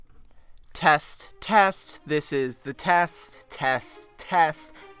Test, test. This is the test, test,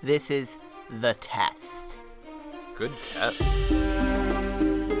 test. This is the test. Good test.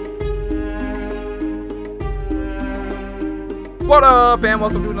 What up, and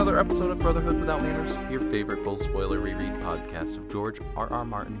welcome to another episode of Brotherhood Without Manners, your favorite full spoiler reread podcast of George R.R.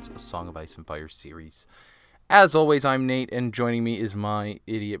 Martin's A Song of Ice and Fire series. As always, I'm Nate, and joining me is my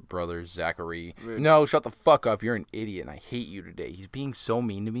idiot brother, Zachary. Rude. No, shut the fuck up. You're an idiot, and I hate you today. He's being so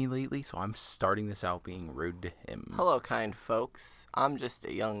mean to me lately, so I'm starting this out being rude to him. Hello, kind folks. I'm just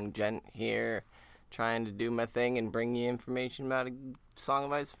a young gent here trying to do my thing and bring you information about A Song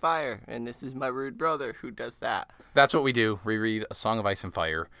of Ice and Fire, and this is my rude brother who does that. That's what we do. Reread A Song of Ice and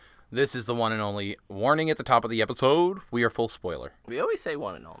Fire. This is the one and only warning at the top of the episode. We are full spoiler. We always say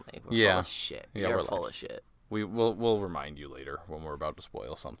one and only. We're full of shit. Yeah, we're full of shit. We'll remind you later when we're about to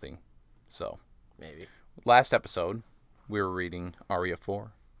spoil something. So, Maybe. last episode, we were reading Aria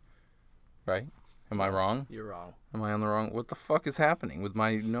 4. Right? Am I wrong? You're wrong. Am I on the wrong? What the fuck is happening with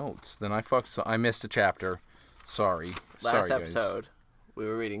my notes? Then I missed a chapter. Sorry. Last Sorry, guys. episode, we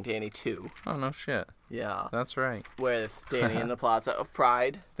were reading Danny 2. Oh, no shit. Yeah. That's right. With Danny in the Plaza of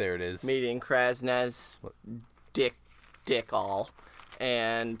Pride, There it is. meeting Krasnez, Dick all,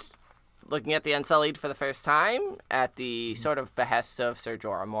 and looking at the Unsullied for the first time at the sort of behest of Ser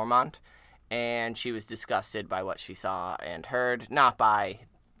Jorah Mormont, and she was disgusted by what she saw and heard, not by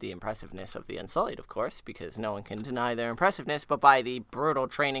the impressiveness of the Unsullied, of course, because no one can deny their impressiveness, but by the brutal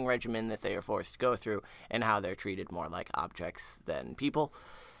training regimen that they are forced to go through and how they're treated more like objects than people.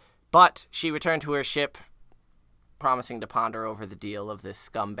 But she returned to her ship, promising to ponder over the deal of this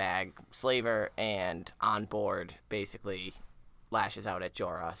scumbag slaver, and on board basically lashes out at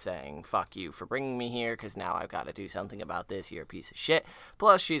Jorah, saying, fuck you for bringing me here, because now I've got to do something about this, you're a piece of shit.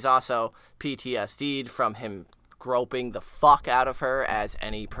 Plus, she's also PTSD'd from him groping the fuck out of her, as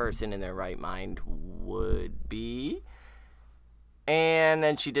any person in their right mind would be. And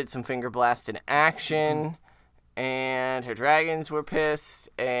then she did some finger blast in action, and her dragons were pissed,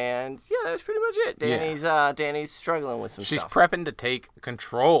 and yeah, that was pretty much it. Danny's struggling with some She's stuff. prepping to take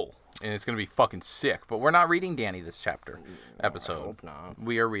control, and it's going to be fucking sick. But we're not reading Danny this episode. I hope not.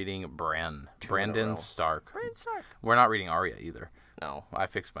 We are reading Brandon Stark. Brandon Stark. We're not reading Arya either. No. I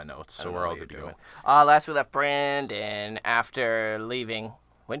fixed my notes, so I don't we're know all what good to you're go. doing. Last we left Brandon after leaving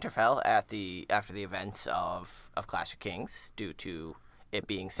Winterfell after the events of Clash of Kings, due to it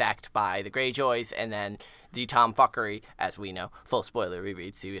being sacked by the Greyjoys, and then the tomfuckery, as we know. Full spoiler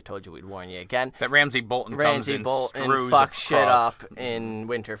reread, see, we told you we'd warn you again. That Ramsay Bolton comes in, strews fucked across. shit up in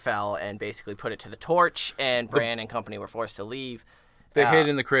Winterfell and basically put it to the torch, and Bran and company were forced to leave. They hid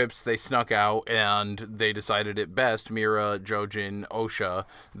in the crypts, they snuck out, and they decided it best, Mira, Jojen, Osha,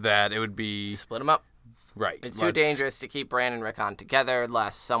 that it would be... Split them up. Right. It's too dangerous to keep Bran and Rickon together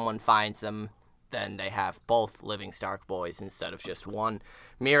unless someone finds them. Then they have both living Stark boys instead of just one.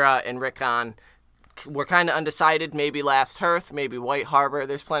 Mira and Rickon were kind of undecided. Maybe Last Hearth, maybe White Harbor.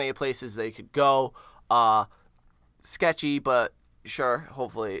 There's plenty of places they could go. Sketchy, but sure.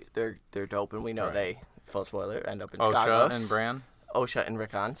 Hopefully they're dope, and we know they, full spoiler, end up in Skagos. Osha and Bran? Osha and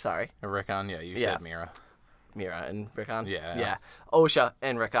Rickon, sorry. Rickon, yeah, you said Mira. Mira and Rickon? Yeah. Osha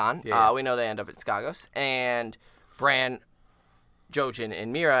and Rickon. Yeah. We know they end up in Skagos. And Bran, Jojen,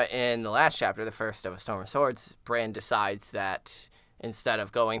 and Mira in the last chapter, the first of A Storm of Swords, Bran decides that instead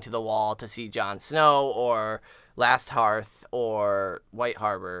of going to the Wall to see Jon Snow or Last Hearth or White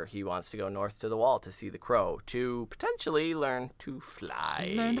Harbor, he wants to go north to the Wall to see the Crow, to potentially learn to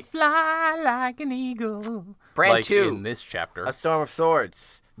fly. Learn to fly like an eagle. Bran like 2, in this chapter. A Storm of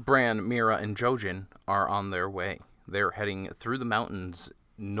Swords. Bran, Mira, and Jojen are on their way. They're heading through the mountains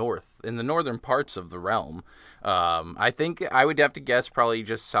north, in the northern parts of the realm. I think I would have to guess probably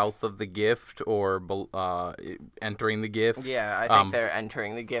just south of the Gift or entering the Gift. Yeah, I think they're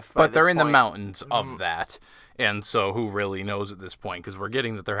entering the Gift But they're in the point. mountains of that. And so who really knows at this point? Because we're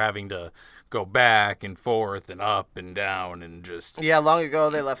getting that they're having to go back and forth and up and down and just... Yeah, long ago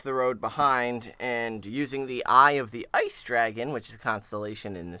they left the road behind, and using the Eye of the Ice Dragon, which is a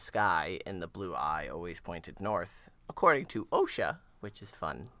constellation in the sky, and the blue eye always pointed north, according to Osha, which is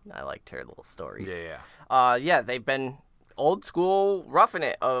fun. I liked her little stories. Yeah. They've been old school roughing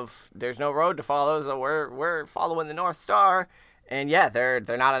it of there's no road to follow, so we're following the North Star. And yeah, they're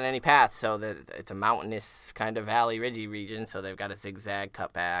not on any path, so it's a mountainous kind of valley ridgy region, so they've got a zigzag,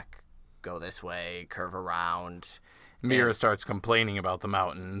 cut back, go this way, curve around. Mira starts complaining about the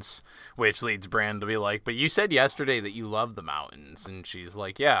mountains, which leads Bran to be like, but you said yesterday that you love the mountains. And she's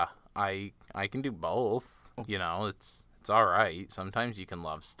like, yeah, I can do both. You know, it's all right. Sometimes you can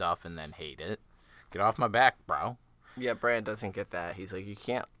love stuff and then hate it. Get off my back, bro. Yeah, Bran doesn't get that. He's like, you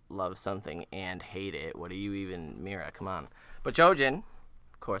can't love something and hate it. What are you even, Mira? Come on. But Jojen,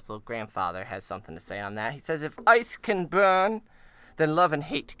 of course, little grandfather, has something to say on that. He says, if ice can burn, then love and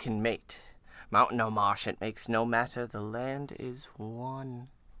hate can mate. Mountain or marsh, it makes no matter. The land is one.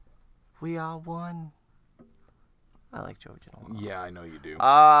 We are one. I like Jojen a lot. Yeah, I know you do.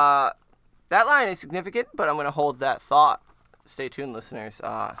 That line is significant, but I'm going to hold that thought. Stay tuned, listeners,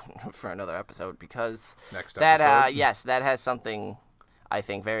 for another episode, because Next episode? Yes, that has something, I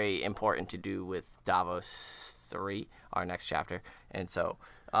think, very important to do with Davos 3, our next chapter. And so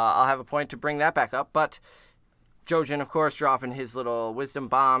I'll have a point to bring that back up. But Jojen, of course, dropping his little wisdom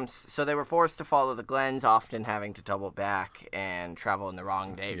bombs. So they were forced to follow the Glens, often having to double back and travel in the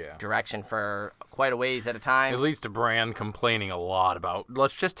wrong direction for quite a ways at a time. It leads to Bran complaining a lot about,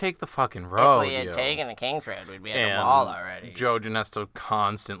 let's just take the fucking road. If we had taken the King's Road, we'd be at the wall already. Jojen has to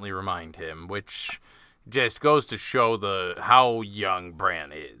constantly remind him, which just goes to show how young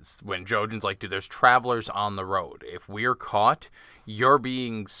Bran is. When Jojen's like, dude, there's travelers on the road. If we're caught, you're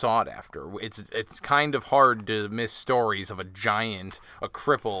being sought after. It's kind of hard to miss stories of a giant, a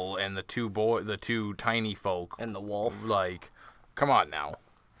cripple, and the two tiny folk. And the wolf. Like, come on now.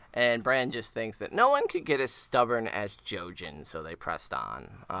 And Bran just thinks that no one could get as stubborn as Jojen, so they pressed on.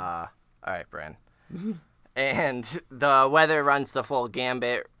 All right, Bran. And the weather runs the full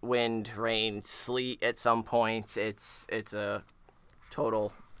gambit. Wind, rain, sleet at some points. It's a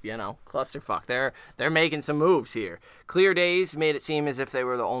total, clusterfuck. They're making some moves here. Clear days made it seem as if they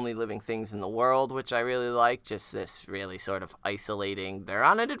were the only living things in the world, which I really like. Just this really sort of isolating. They're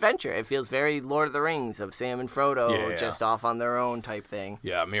on an adventure. It feels very Lord of the Rings of Sam and Frodo just off on their own type thing.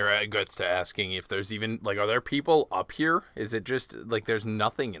 Yeah, Mira gets to asking if there's even, are there people up here? Is it just, there's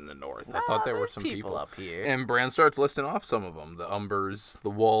nothing in the north? I thought there were some people up here. And Bran starts listing off some of them. The Umbers, the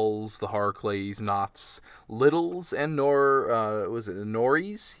Wulls, the Harclays, Knots, Littles, and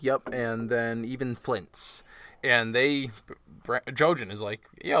Norries? Yep, and then even Flints. And Jojen is like,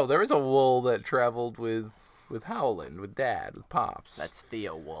 yo, there is a Wull that traveled with Howland, with Dad, with Pops. That's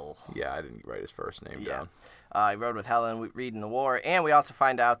Theo Wull. Yeah, I didn't write his first name down. He rode with Helen, reading the war, and we also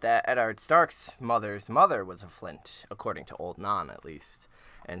find out that Eddard Stark's mother's mother was a Flint, according to Old Non, at least.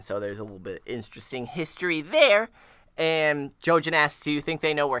 And so there's a little bit of interesting history there. And Jojen asks, do you think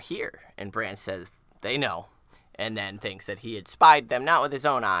they know we're here? And Bran says, they know. And then thinks that he had spied them, not with his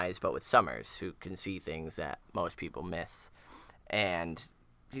own eyes, but with Summers, who can see things that most people miss. And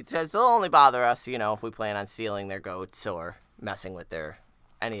he says they'll only bother us, if we plan on stealing their goats or messing with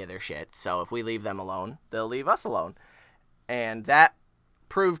any of their shit. So if we leave them alone, they'll leave us alone. And that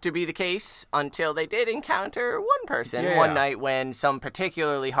proved to be the case until they did encounter one person one night when some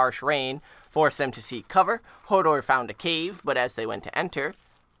particularly harsh rain forced them to seek cover. Hodor found a cave, but as they went to enter,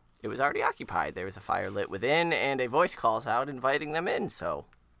 it was already occupied. There was a fire lit within, and a voice calls out inviting them in. So,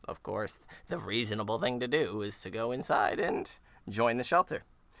 of course, the reasonable thing to do is to go inside and join the shelter.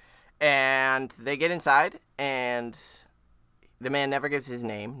 And they get inside, and the man never gives his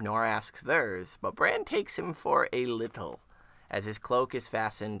name, nor asks theirs, but Bran takes him for a little, as his cloak is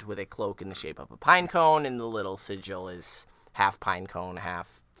fastened with a cloak in the shape of a pine cone, and the little sigil is half pine cone,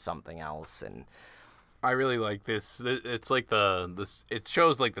 half something else, and I really like this. It's like it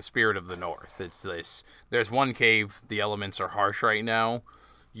shows like the spirit of the North. It's this. There's one cave. The elements are harsh right now.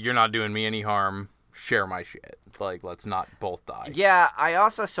 You're not doing me any harm. Share my shit. Let's not both die. Yeah, I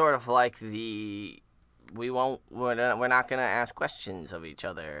also sort of like we're not gonna ask questions of each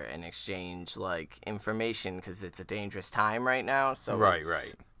other and exchange information because it's a dangerous time right now. So right.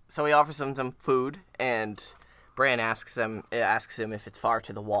 So he offers them some food, and Bran asks him if it's far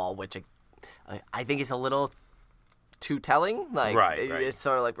to the wall, which I think is a little too telling. Right. It's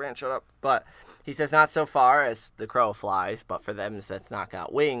sort of like, Bran, shut up. But he says not so far as the crow flies, but for them that's not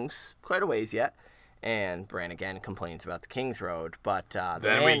got wings, quite a ways yet. And Bran again complains about the King's Road. But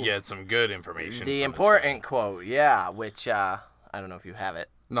then we get some good information. The important quote, which I don't know if you have it.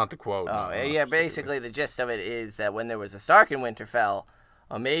 Not the quote. No, basically the gist of it is that when there was a Stark in Winterfell,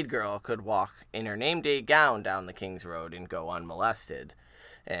 a maid girl could walk in her name day gown down the King's Road and go unmolested.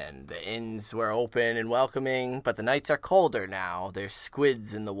 And the inns were open and welcoming, but the nights are colder now. There's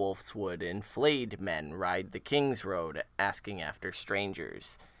squids in the Wolf's Wood, and flayed men ride the King's Road, asking after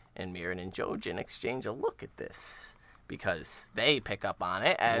strangers. And Mirren and Jojen exchange a look at this, because they pick up on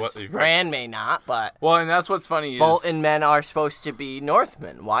it, as Bran may not, but... Well, and that's what's funny is... Bolton men are supposed to be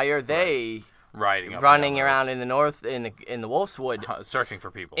Northmen. Why are they riding up running and down around in the north in the Wolfswood, searching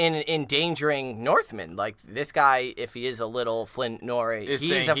for people. endangering Northmen. Like, this guy, if he is a little Flint Nori, Is he's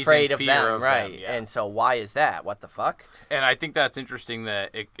saying he's afraid in of fear them, of right? them, yeah. And so why is that? What the fuck? And I think that's interesting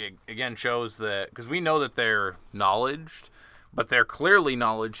that it again shows that, because we know that they're knowledged, but they're clearly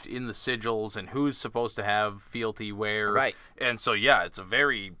knowledged in the sigils and who's supposed to have fealty where. Right. And so, yeah, it's a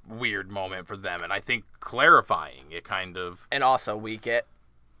very weird moment for them, and I think clarifying it kind of. And also, we get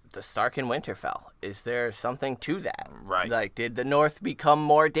the Stark in Winterfell. Is there something to that? Right. Like, did the North become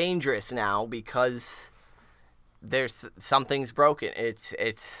more dangerous now because there's something's broken? It's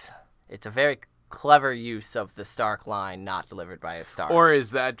a very clever use of the Stark line not delivered by a Stark. Or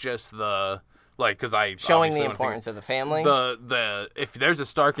is that just the, like, because I showing the obviously importance of the family? The if there's a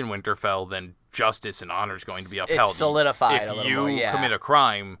Stark in Winterfell, then justice and honor is going to be upheld. It's solidified if a little you more, yeah. commit a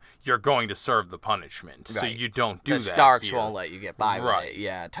crime, you're going to serve the punishment. So Right. you don't do the that. Starks here. won't let you get by Right. with it.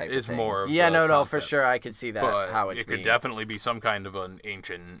 Yeah, type It's of thing. more of yeah, the no, for concept. sure. I could see that, But how it's it could being. definitely be some kind of an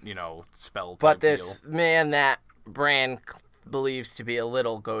ancient, spell. But type this deal. man that Bran believes to be a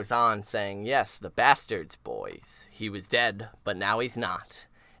little goes on saying, yes, the bastard's boys. He was dead, but now he's not.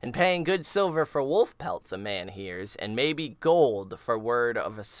 And paying good silver for wolf pelts a man hears, and maybe gold for word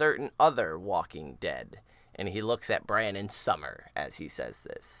of a certain other walking dead. And he looks at Bran and Summer as he says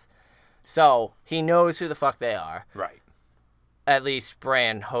this. So, he knows who the fuck they are. Right. At least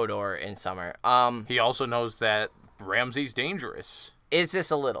Bran, Hodor, and Summer. He also knows that Ramsay's dangerous. Is this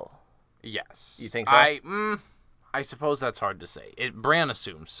a little? Yes. You think so? I suppose that's hard to say. Bran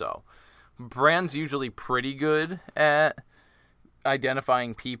assumes so. Bran's usually pretty good at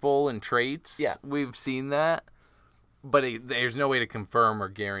identifying people and traits. Yeah. We've seen that. But there's no way to confirm or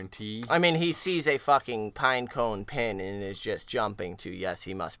guarantee. I mean, he sees a fucking pine cone pin and is just jumping to, yes,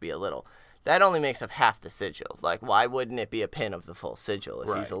 he must be a little. That only makes up half the sigil. Like, why wouldn't it be a pin of the full sigil if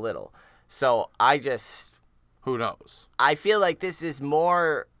he's a Right. little? So, Who knows? I feel like this is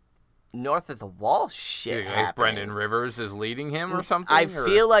more north of the wall shit Like happening. Brendan Rivers is leading him or something? I or?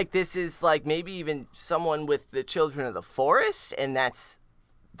 feel like this is like maybe even someone with the Children of the Forest, and that's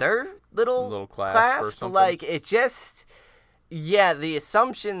their little clasp or but something? like it just, yeah, the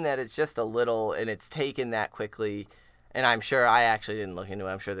assumption that it's just a little and it's taken that quickly, and I'm sure I actually didn't look into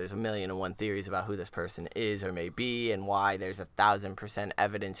it. I'm sure there's 1,000,001 theories about who this person is or may be and why there's 1,000%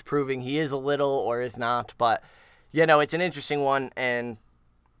 evidence proving he is a little or is not, but it's an interesting one, and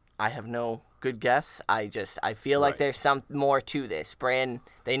I have no good guess. I feel like Right. there's some more to this. Bran,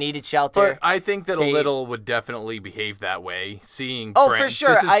 they needed shelter. But I think that They- a little would definitely behave that way. Seeing Oh, Bran- for sure.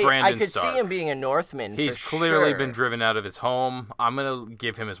 This is I Brandon could Stark. see him being a Northman. He's for clearly sure. been driven out of his home. I'm going to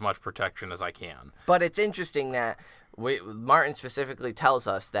give him as much protection as I can. But it's interesting that Martin specifically tells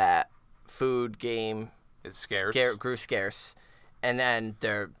us that food, game It's scarce. grew scarce, and then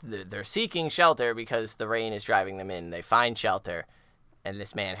they're seeking shelter because the rain is driving them in. They find shelter, and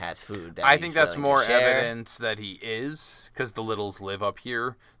this man has food. That I he's think that's willing to more share. evidence that he is, because the Littles live up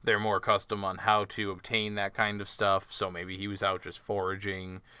here. They're more accustomed on how to obtain that kind of stuff, so maybe he was out just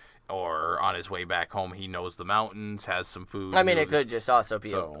foraging, or on his way back home he knows the mountains, has some food. I mean, it knows- could just also be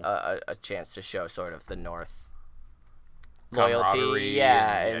So- a chance to show sort of the North Camaraderie loyalty.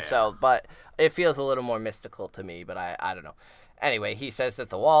 Yeah, and- and yeah. so, but it feels a little more mystical to me, but I don't know. Anyway, he says that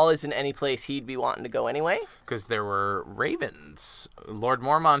the wall isn't any place he'd be wanting to go anyway. Because there were ravens. Lord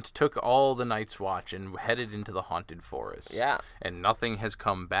Mormont took all the Night's Watch and headed into the haunted forest. Yeah. And nothing has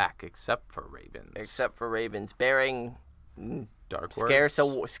come back except for ravens. Except for ravens bearing Dark scarce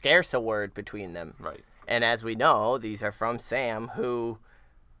words. a word between them. Right. And as we know, these are from Sam, who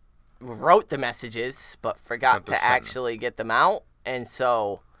wrote the messages but forgot But to to send them. actually get them out. And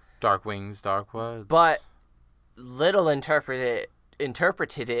so, Dark wings, dark woods. but Little interpreted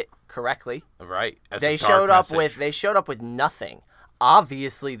it correctly. Right. As They a dark showed up with nothing.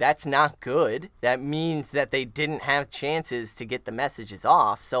 Obviously, that's not good. That means that they didn't have chances to get the messages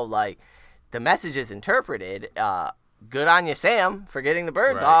off. So, like, the messages interpreted. Good on you, Sam, for getting the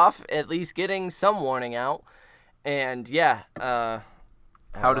birds Right. off. At least getting some warning out. And yeah,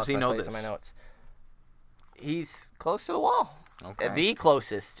 How does he know place in this? my notes. He's close to the wall. Okay. The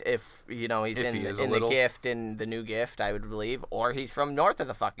closest, if he's If in he is a the little. gift, in the new gift, I would believe, or he's from north of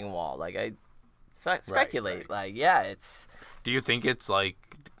the fucking wall. Like I speculate, right. like yeah, it's Do you think it's like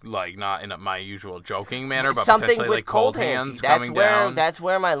not in my usual joking manner, but something potentially with like cold hands. That's coming where down? that's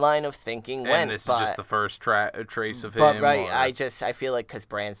where my line of thinking went. and this but, is just the first trace of but him. right, I feel like because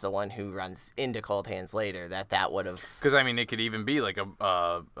Bran's the one who runs into cold hands later, that would have. Because I mean, it could even be like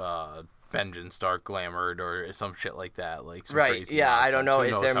Benjen Stark glamored or some shit like that. Like some Right, crazy yeah, nonsense. I don't know. Who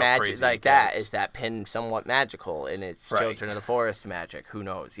Is knows there how magic crazy like it that? gets. Is that pin somewhat magical and it's Right. Children of the Forest magic? Who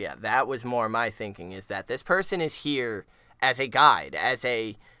knows? Yeah, that was more my thinking, is that this person is here as a guide, as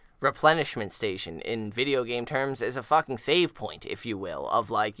a replenishment station, in video game terms, as a fucking save point, if you will, of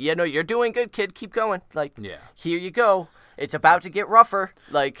like, you're doing good, kid, keep going. Like, Yeah. here you go. It's about to get rougher.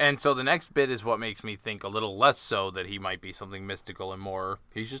 Like, And so the next bit is what makes me think a little less so that he might be something mystical and more,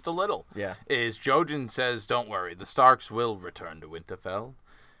 he's just a little. Yeah. Is Jojen says, don't worry, the Starks will return to Winterfell.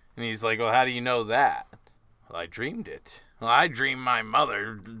 And he's like, well, how do you know that? Well, I dreamed it. Well, I dreamed my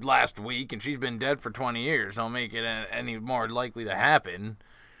mother last week, and she's been dead for 20 years. Don't make it any more likely to happen.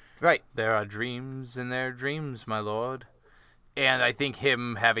 right. There are dreams in their dreams, my lord. And I think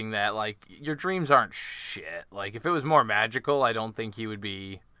him having that, like, your dreams aren't shit. Like, if it was more magical, I don't think he would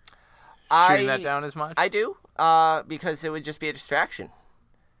be shooting that down as much. I do, because it would just be a distraction.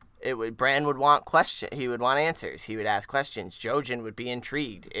 Bran would want he would want answers. He would ask questions. Jojen would be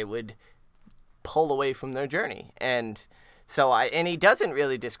intrigued. It would pull away from their journey. And so and he doesn't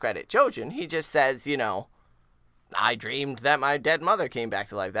really discredit Jojen. He just says, I dreamed that my dead mother came back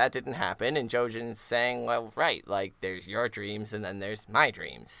to life. That didn't happen. And Jojen's saying, well, right, like, there's your dreams and then there's my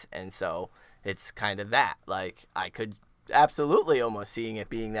dreams. And so it's kind of that. Like, I could absolutely almost seeing it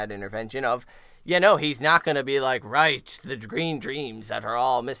being that intervention of, he's not going to be like, right, the green dreams that are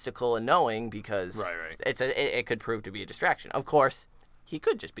all mystical and knowing, because Right. it could prove to be a distraction. Of course, he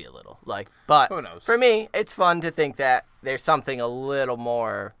could just be a little. Like, but Who knows? For me, it's fun to think that there's something a little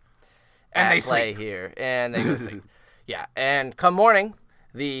more And at they play sleep. here. And they go sleep. Yeah, and come morning,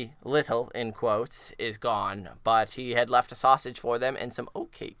 the little, in quotes, is gone, but he had left a sausage for them and some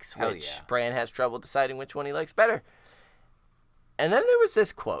oatcakes, Hell which yeah. Bran has trouble deciding which one he likes better. And then there was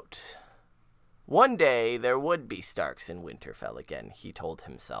this quote. One day there would be Starks in Winterfell again, he told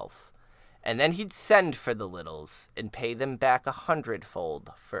himself. And then he'd send for the littles and pay them back 100-fold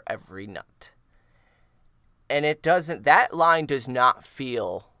for every nut. And that line does not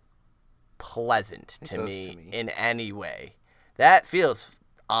feel pleasant to does me to me. in any way. That feels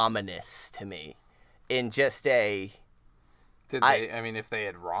ominous to me in just a... if they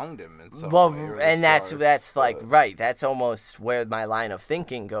had wronged him in some Well, way, or the and that's Starks, like, but- right, that's almost where my line of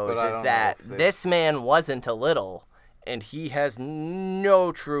thinking goes, But I is don't that know if they- this man wasn't a little, and he has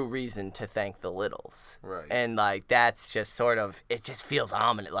no true reason to thank the littles. Right. And, like, that's just sort of, it just feels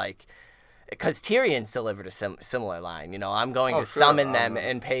ominous, like, because Tyrion's delivered a similar line, I'm going to sure, summon them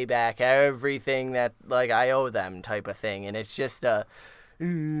and pay back everything that, like, I owe them type of thing, and it's just a,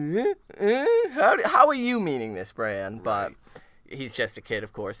 how are you meaning this, Bran? But he's just a kid,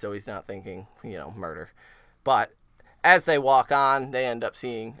 of course, so he's not thinking, murder. But as they walk on, they end up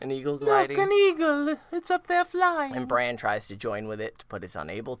seeing an eagle gliding. Look, an eagle. It's up there flying. And Bran tries to join with it, but is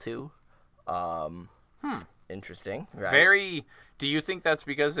unable to. Interesting. Right. Very... Do you think that's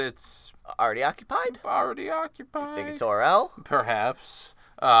because it's Already occupied? already occupied? Think it's Orel? Perhaps.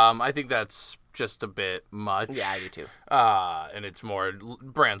 I think that's just a bit much. Yeah, I do too. And it's more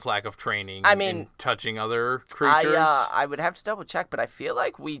Bran's lack of training. I mean, in touching other creatures. I would have to double check, but I feel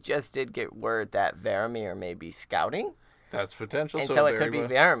like we just did get word that Varamir may be scouting. That's potential. And so it could be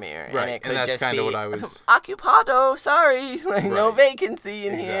very Varamir. Right, And it and could that's just kinda be what I was- Occupado, sorry. Like, no Right. vacancy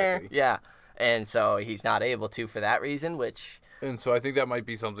in here. Exactly. Yeah. And so he's not able to for that reason, which... And so I think that might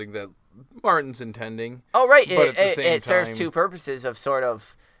be something that Martin's intending. Oh, right. But at the same It serves time- two purposes of sort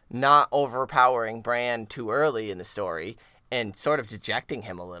of not overpowering Bran too early in the story and sort of dejecting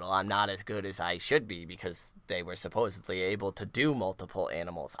him a little. I'm not as good as I should be because they were supposedly able to do multiple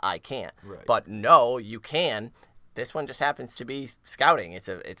animals. I can't. Right. But no, you can. This one just happens to be scouting. It's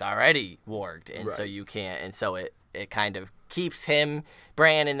already warged, and so Right. you can't. And so it kind of keeps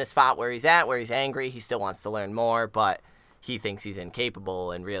Bran in the spot where he's at, where he's angry. He still wants to learn more, but he thinks he's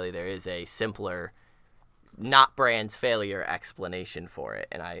incapable, and really there is a simpler, not Bran's failure explanation for it,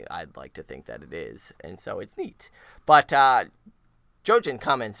 and I'd like to think that it is, and so it's neat. But Jojen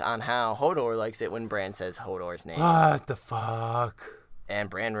comments on how Hodor likes it when Bran says Hodor's name, What the fuck? and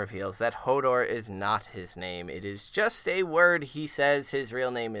Bran reveals that Hodor is not his name. It is just a word. He says his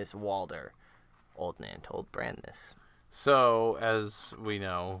real name is Walder. Old Nan told Bran this. So, as we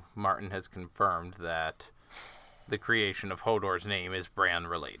know, Martin has confirmed that the creation of Hodor's name is Bran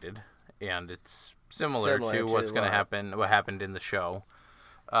related, and it's similar to what's going to happen. What happened in the show?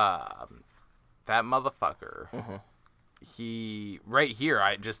 That motherfucker. Mm-hmm. He right here.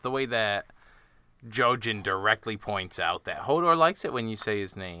 Just the way that Jojen directly points out that Hodor likes it when you say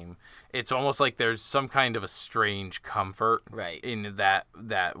his name. It's almost like there's some kind of a strange comfort Right. in that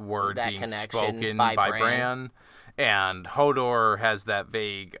word That being connection spoken by by Bran. Bran. And Hodor has that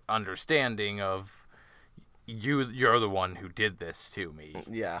vague understanding of you're the one who did this to me.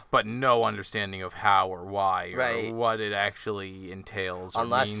 Yeah. But no understanding of how or why Right. or what it actually entails or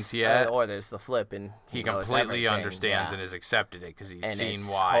Unless, means yet. or there's the flip, and He knows completely everything. understands Yeah. and has accepted it because he's And seen it's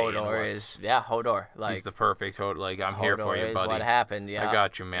why. and Hodor what's- Hodor. Like, he's the perfect Hodor. Like, I'm here for Hodor you, is buddy. what happened. Yeah. I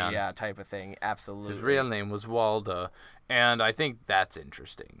got you, man. Yeah, type of thing. Absolutely. His real name was Walda. And I think that's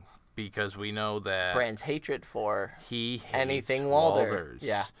interesting because we know that Bran's hatred for he hates anything Walder. Walders.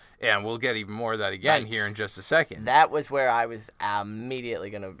 Yeah. And we'll get even more of that again Right. here in just a second. that was where I was immediately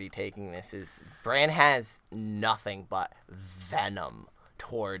going to be taking this. Is Bran has nothing but venom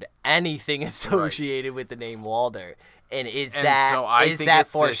toward anything associated with the name Walder. And is And that so I is think that it's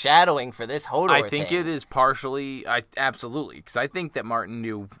this- foreshadowing for this Hodor I think thing? it is partially, absolutely, because I think that Martin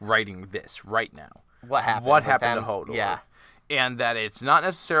knew writing this right now. What happened? What with happened them? to Hodor? Yeah. And that it's not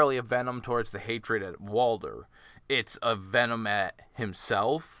necessarily a venom towards the hatred at Walder. It's a venom at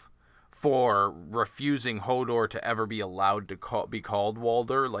himself for refusing Hodor to ever be allowed to be called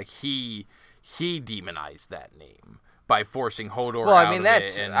Walder. Like, he demonized that name by forcing Hodor Well, out I mean, of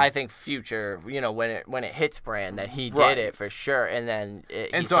that's, it. And, I think, future, when it hits Bran, that he Right. did it for sure, and then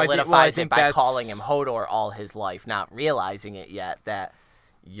he And so I think- solidifies think it by that's- calling him Hodor all his life, not realizing it yet, that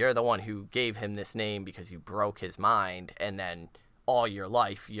you're the one who gave him this name because you broke his mind, and then all your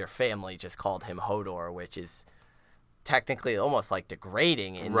life, your family just called him Hodor, which is technically almost like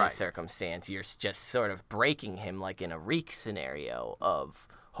degrading in Right. this circumstance. You're just sort of breaking him, like in a Reek scenario of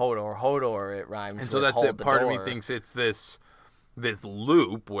Hodor, it rhymes And so with that's hold it. the Part of door. me thinks it's this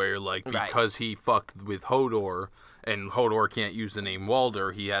loop where, like, Right. because he fucked with Hodor and Hodor can't use the name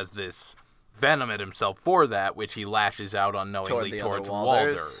Walder, he has this venom at himself for that, which he lashes out unknowingly the other towards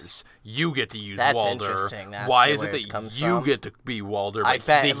Walders. Walders. You get to use That's Walder. interesting. That's Why the is it where it that comes you from. get to be Walder, I but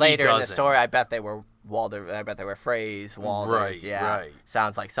bet he later in the doesn't? story, I bet they were Walder. I bet they were Freys, Walders. Right, yeah, right.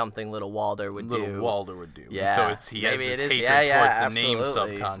 Sounds like something little Walder would Little do. Walder would do. Yeah, So he has maybe this it is. hatred yeah, towards the name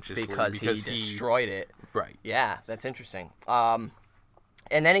absolutely, subconsciously because he destroyed it. Right. Yeah, that's interesting. And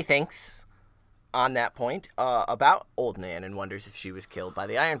then he thinks on that point about Old Nan and wonders if she was killed by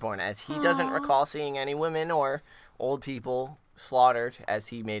the Ironborn, as he doesn't recall seeing any women or old people slaughtered as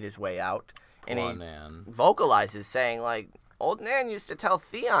he made his way out. And he Nan. vocalizes saying, like, Old Nan used to tell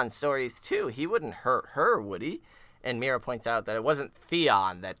Theon stories too. He wouldn't hurt her, would he? And Mira points out that it wasn't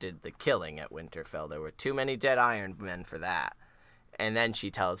Theon that did the killing at Winterfell. There were too many dead Iron Men for that. And then she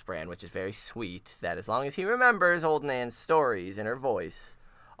tells Bran, which is very sweet, that as long as he remembers Old Nan's stories in her voice,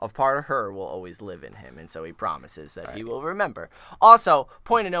 a part of her will always live in him. And so he promises that he will remember. Also,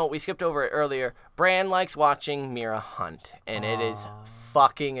 point of note, we skipped over it earlier, Bran likes watching Mira hunt, and it is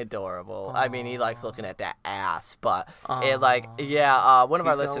fucking adorable. I mean, he likes looking at that ass, but one of our He's got a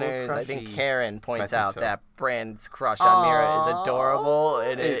little listeners, I think crushy. Karen, points think out so. that Bran's crush on Mira is adorable,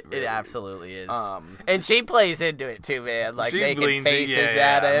 and It it really absolutely is. Um, And she plays into it too, man, like She making leans in, faces yeah,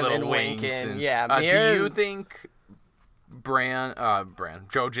 at him little and winks winking. and- Yeah, Mira, do you think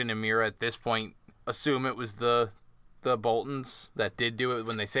Jojen and Mira at this point assume it was the Boltons that did do it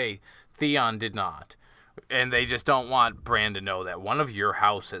when they say Theon did not? And they just don't want Bran to know that one of your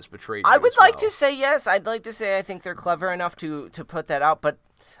house has betrayed you I would as like well. to say yes. I'd like to say I think they're clever enough to put that out, but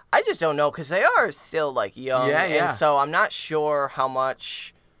I just don't know because they are still like young, Yeah, yeah. and so I'm not sure how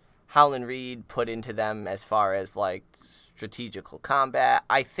much Howland Reed put into them as far as like strategical combat.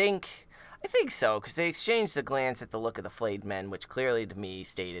 I think so because they exchanged a glance at the look of the flayed men, which clearly to me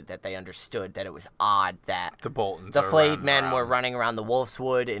stated that they understood that it was odd that the Boltons. the are flayed running men around. were running around the Wolf's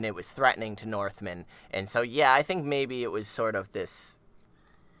Wood, and it was threatening to Northmen. And so, yeah, I think maybe it was sort of this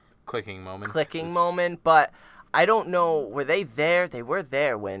clicking moment. clicking moment, but I don't know. Were they there? They were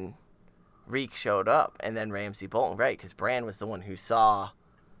there when Reek showed up, and then Ramsay Bolton, right? Because Bran was the one who saw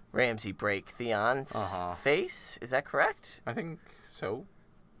Ramsay break Theon's face. Is that correct? I think so.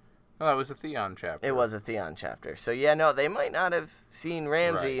 No, that was a Theon chapter. It was a Theon chapter. So, yeah, no, they might not have seen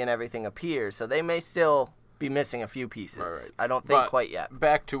Ramsay Right. and everything appear, so they may still be missing a few pieces. Right. I don't think But quite yet.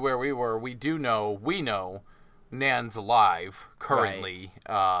 Back to where we were, we know Nan's alive currently,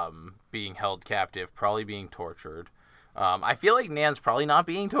 being held captive, probably being tortured. I feel like Nan's probably not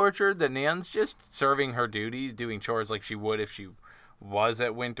being tortured, that Nan's just serving her duties, doing chores like she would if she was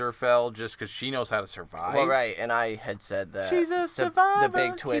at Winterfell just because she knows how to survive. Well, right, and I had said that She's a survivor, the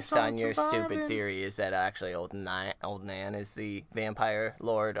big twist keeps on on your surviving. stupid theory is that actually Old Nan is the vampire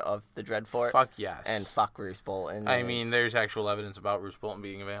lord of the Dreadfort. Fuck yes. And fuck Roose Bolton. I mean, there's actual evidence about Roose Bolton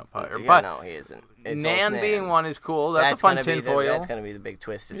being a vampire. Yeah, but no, he isn't. It's Nan Old being one is cool. That's a fun tinfoil. That's going to be the big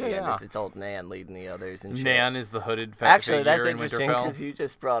twist at the end. Yeah. Is it's Old Nan leading the others and shit. Nan is the hooded Actually, that's figure in interesting Winterfell. because you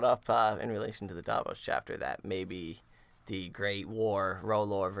just brought up in relation to the Davos chapter that maybe the Great War,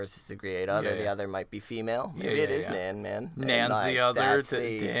 R'hllor versus the Great Other, the other might be female. Maybe it is Nan, man. Nan's the other. She's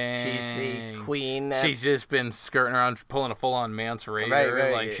the queen. She's just been skirting around, pulling a full-on Mance Raider.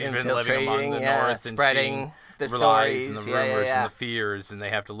 Right. Like she's been living among the North and spreading the relies stories, and the rumors and the fears, and they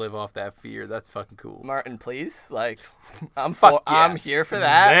have to live off that fear. That's fucking cool. Martin, please, like, I'm here for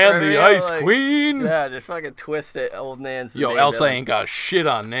that. Nan the Ice Queen. Yeah, just fucking twist it. Old Nan's the Yo, main Elsa villain. ain't got shit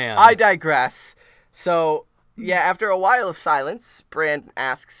on Nan. I digress. So, yeah, after a while of silence, Bran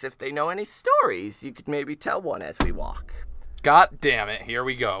asks if they know any stories. You could maybe tell one as we walk. God damn it, here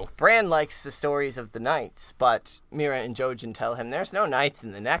we go. Bran likes the stories of the knights, but Mira and Jojen tell him there's no knights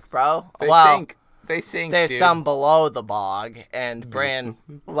in the neck, bro. They sink, There's dude. some below the bog, and Bran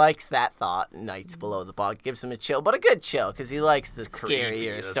likes that thought. Knights below the bog gives him a chill, but a good chill, because he likes the creepy.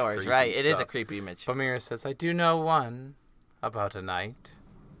 scarier That's stories, creepy right? It is stuff. a creepy image. But Mira says, I do know one about a knight.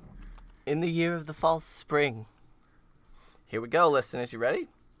 In the year of the false spring. Here we go, listeners. You ready?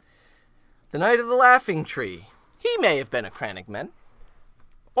 The Knight of the Laughing Tree. He may have been a Crannogman.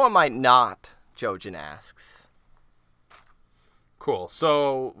 Or might not, Jojen asks. Cool.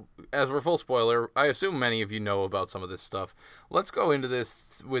 So, as we're full spoiler, I assume many of you know about some of this stuff. Let's go into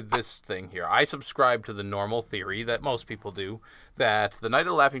this with this thing here. I subscribe to the normal theory that most people do, that the Knight of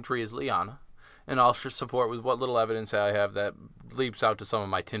the Laughing Tree is Lyanna. And I'll support with what little evidence I have that leaps out to some of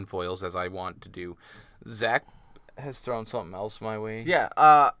my tinfoils as I want to do. Zach has thrown something else my way. Yeah,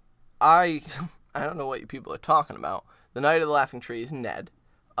 I don't know what you people are talking about. The Knight of the Laughing Tree is Ned.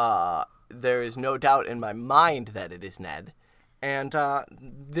 There is no doubt in my mind that it is Ned. And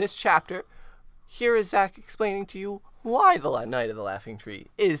this chapter, here is Zach explaining to you why the Knight of the Laughing Tree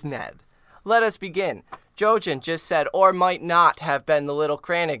is Ned. Let us begin. Jojen just said, or might not have been the little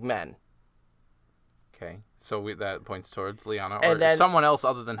Crannogmen. Okay, so that points towards Lyanna, And or then- someone else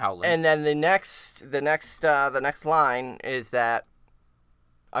other than Howland. And then the next line is that,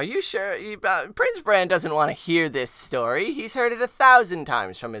 are you sure? Prince Bran doesn't want to hear this story. He's heard it 1,000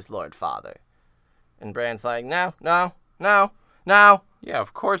 times from his Lord Father. And Bran's like, no. Yeah,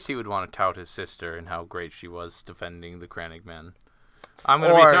 of course he would want to tout his sister and how great she was defending the Crannogmen. I'm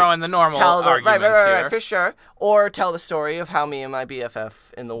going to be throwing the normal arguments here. Right, for sure. Or tell the story of how me and my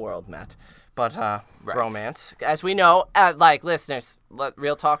BFF in the world met. But, bromance. As we know, listeners,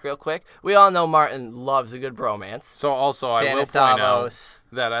 real talk real quick. We all know Martin loves a good bromance. So also, I will Stannis point Davos.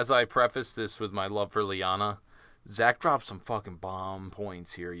 out that as I preface this with my love for Lyanna, Zach dropped some fucking bomb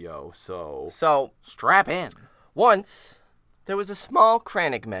points here, yo. So strap in. Once, there was a small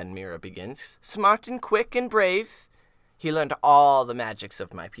Crannogman, Mira begins, smart and quick and brave. He learned all the magics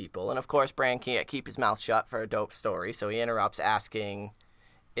of my people. And, of course, Bran can't keep his mouth shut for a dope story, so he interrupts asking...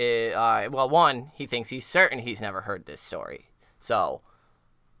 he thinks he's certain he's never heard this story. So,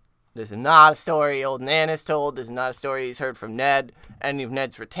 this is not a story old Nan has told. This is not a story he's heard from Ned, any of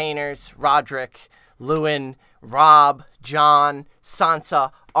Ned's retainers, Roderick, Luwin, Robb, Jon,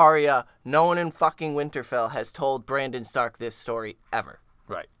 Sansa, Arya. No one in fucking Winterfell has told Brandon Stark this story ever.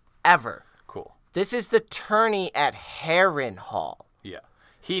 Right. Ever. Cool. This is the tourney at Harrenhal. Yeah.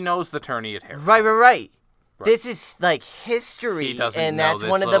 He knows the tourney at Harrenhal. Right. This is, like, history, He doesn't and know that's this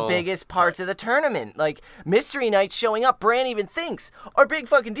one of the little- biggest parts of the tournament. Like, Mystery Knights showing up, Bran even thinks, are big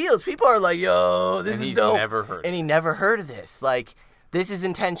fucking deals. People are like, yo, this And is he's dope. never heard And it. he never heard of this. Like, this is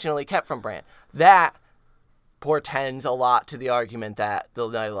intentionally kept from Bran. That portends a lot to the argument that the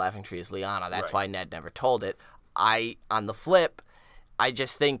Knight of the Laughing Tree is Lyanna. That's why Ned never told it. On the flip, I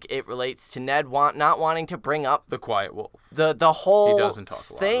just think it relates to Ned not wanting to bring up The Quiet Wolf. the whole doesn't talk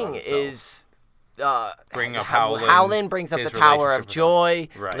a lot thing about himself. is... Bring up Howland brings up his the Tower relationship of with Joy,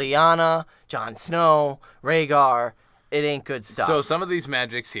 him. Right. Lyanna, Jon Snow, Rhaegar. It ain't good stuff. So some of these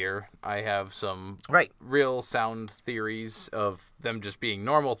magics here, I have some real sound theories of them just being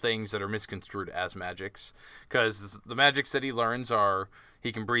normal things that are misconstrued as magics. Because the magics that he learns are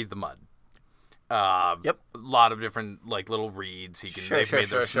he can breathe the mud. A lot of different little reeds. He can they've made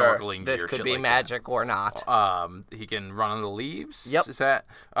their snorkeling This gear, could shit be like magic or not. that. He can run on the leaves. Yep. Is that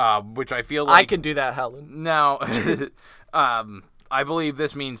which I feel like I can do that, Helen. now. I believe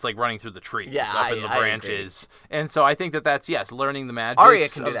this means like running through the trees, Yeah, up in the I branches. And so I think that's, yes, learning the magic Arya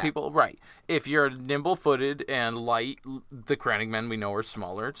can do of that. people. Right. If you're nimble-footed and light, the Crannogmen we know are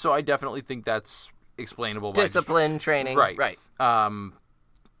smaller. So I definitely think that's explainable by Discipline, training. Right. Right.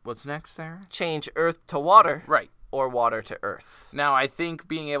 What's next there? Change earth to water. Right. Or water to earth. Now, I think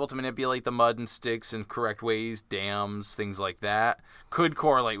being able to manipulate the mud and sticks in correct ways, dams, things like that, could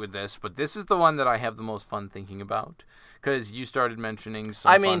correlate with this. But this is the one that I have the most fun thinking about. Because you started mentioning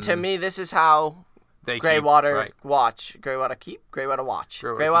some to me, this is how Greywater Watch. Greywater Keep? Greywater Watch.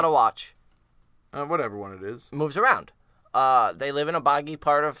 Greywater Watch. Whatever one it is. Moves around. They live in a boggy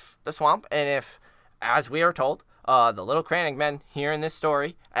part of the swamp. And if, as we are told, the little Crannogmen here in this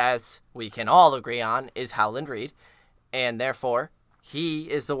story, as we can all agree on, is Howland Reed. And therefore, he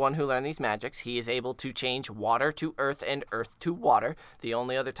is the one who learned these magics. He is able to change water to earth and earth to water. The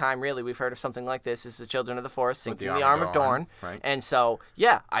only other time, really, we've heard of something like this is the Children of the Forest sinking the Arm of Dorne. Right. And so,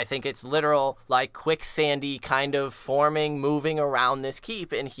 yeah, I think it's literal, like, quicksandy kind of forming, moving around this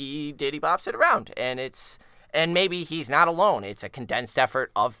keep, and he diddy-bops it around. And maybe he's not alone. It's a condensed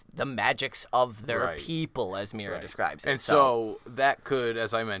effort of the magics of their people, as Mira describes it. And so that could,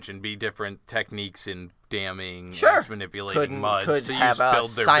 as I mentioned, be different techniques in damming, manipulating muds could to have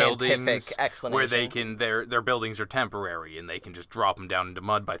build their scientific buildings, explanation. where they can their buildings are temporary and they can just drop them down into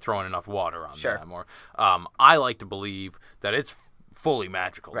mud by throwing enough water on them. Or I like to believe that it's fully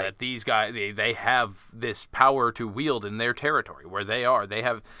magical, that these guys they have this power to wield in their territory where they are.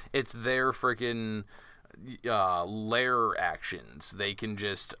 It's their freaking lair actions. They can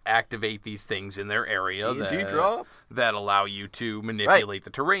just activate these things in their area that allow you to manipulate the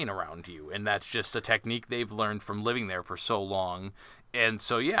terrain around you, and that's just a technique they've learned from living there for so long. And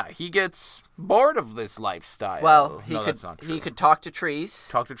so he gets bored of this lifestyle. Well, he could talk to trees.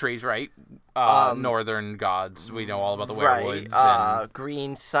 Talk to trees, right? Northern gods. We know all about the werewolves. Right.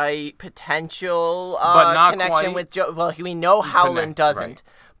 Green sight potential. But not connection quite. with well, we know Howland doesn't. Right.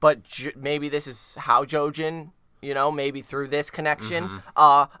 But maybe this is how Jojen, maybe through this connection,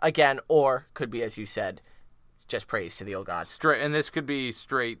 again, or could be, as you said, just praise to the old gods. And this could be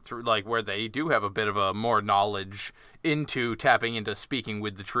straight through, like, where they do have a bit of a more knowledge into tapping into speaking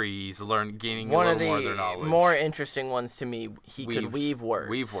with the trees, gaining a little more of their knowledge. One of the more interesting ones to me, could weave words.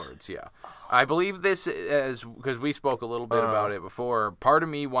 Weave words, yeah. I believe this is, because we spoke a little bit about it before, part of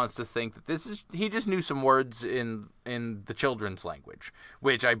me wants to think that he just knew some words in the children's language,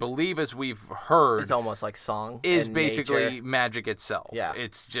 which I believe, as we've heard, it's almost like song, is basically magic itself. Yeah.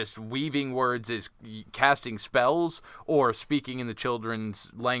 It's just weaving words, is casting spells or speaking in the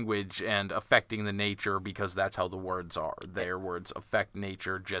children's language and affecting the nature, because that's how the words are. Their words affect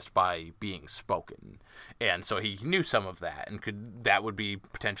nature just by being spoken. And so he knew some of that, and that would be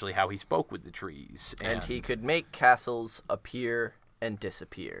potentially how he spoke with the trees. And he could make castles appear and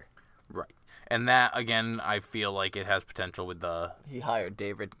disappear. Right. And that, again, I feel like it has potential with He hired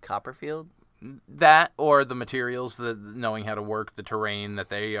David Copperfield? That, or the materials, knowing how to work the terrain that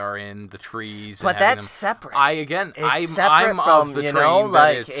they are in, the trees. But that's separate. I'm separate of from, the train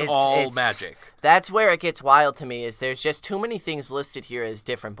that it's all magic. That's where it gets wild to me, is there's just too many things listed here as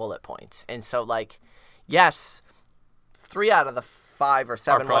different bullet points. And so, yes, 3 out of the 5 or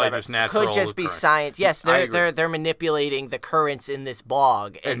 7 whatever could just be science. Yes, they're manipulating the currents in this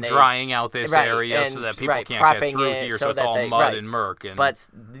bog and drying out this area so that people can't get through here, so it's all mud and murk. But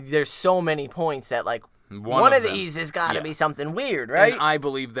there's so many points that one of these has got to be something weird, right? And I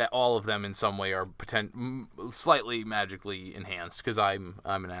believe that all of them in some way are slightly magically enhanced, because I'm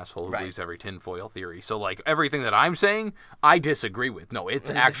an asshole who believes every tinfoil theory. So everything that I'm saying, I disagree with. No,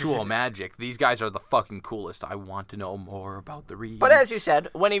 it's actual magic. These guys are the fucking coolest. I want to know more about the Reeds. But as you said,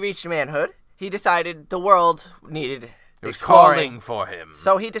 when he reached manhood, he decided the world needed was exploring. Calling for him.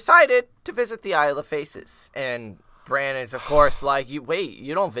 So he decided to visit the Isle of Faces. And Bran is, of course,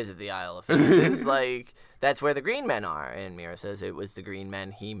 you don't visit the Isle of Faces. That's where the Green Men are. And Mira says it was the Green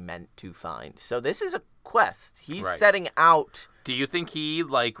Men he meant to find. So this is a quest. He's setting out. Do you think he,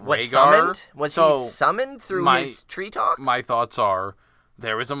 was Rhaegar? Summoned? Was he summoned through his tree talk? My thoughts are,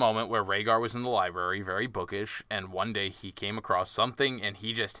 there was a moment where Rhaegar was in the library, very bookish, and one day he came across something, and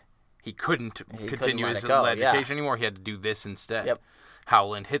he couldn't continue his education anymore. He had to do this instead. Yep.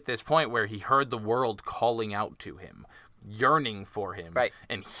 Howland hit this point where he heard the world calling out to him, yearning for him,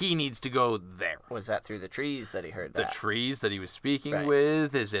 and he needs to go there. Was that through the trees that he heard that? The trees that he was speaking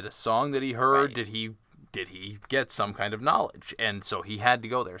with? Is it a song that he heard? Did he get some kind of knowledge? And so he had to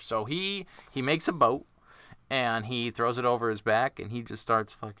go there. So he makes a boat, and he throws it over his back, and he just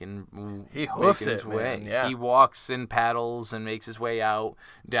starts fucking making his way. Man, yeah. He walks and paddles and makes his way out,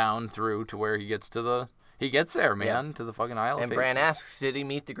 down through to where he gets to He gets there, man, to the fucking Isle of And Faces. Bran asks, did he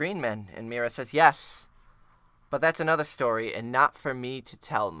meet the Green Men? And Mira says, yes. But that's another story, and not for me to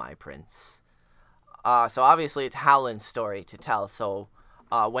tell, my prince. So obviously it's Howland's story to tell. So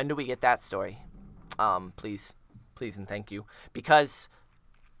when do we get that story? Please and thank you. Because,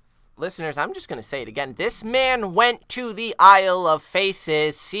 listeners, I'm just going to say it again. This man went to the Isle of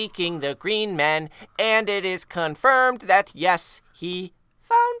Faces seeking the Green Men, and it is confirmed that, yes, he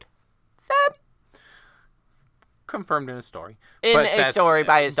found them. Confirmed in a story. In a story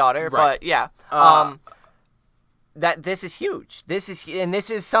by his daughter, right. but yeah. That this is huge. This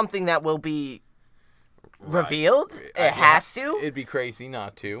is something that will be revealed. It has to. It'd be crazy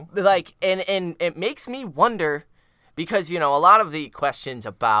not to. Like, and it makes me wonder, because, you know, a lot of the questions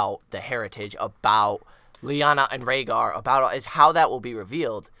about the heritage, about Lyanna and Rhaegar, is how that will be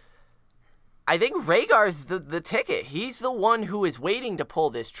revealed. I think Rhaegar's the ticket. He's the one who is waiting to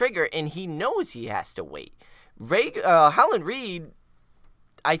pull this trigger, and he knows he has to wait. Howland Reed,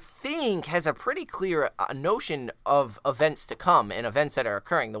 I think, has a pretty clear notion of events to come and events that are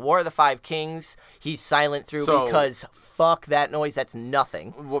occurring. The War of the Five Kings, he's silent through because fuck that noise, that's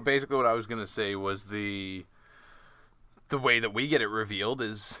nothing. Well, basically what I was going to say was the way that we get it revealed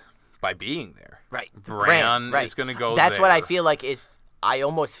is by being there. Right. Bran is going to go That's there. what I feel like is... I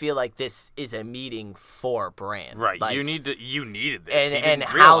almost feel like this is a meeting for Bran. Right. Like, you needed this. And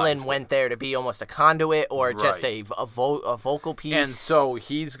Howland went there to be almost a conduit or just a vocal piece. And so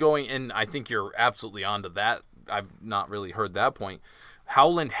he's going, and I think you're absolutely onto that. I've not really heard that point.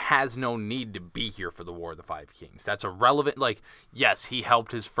 Howland has no need to be here for the War of the Five Kings. That's irrelevant. Like, yes, he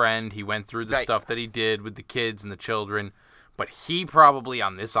helped his friend. He went through the stuff that he did with the kids and the children. But he probably,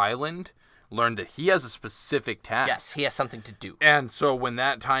 on this island, learned that he has a specific task. Yes, he has something to do. And so when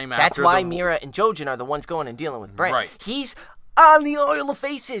that time That's after... why Mira and Jojen are the ones going and dealing with Bran. Right. He's on the Isle of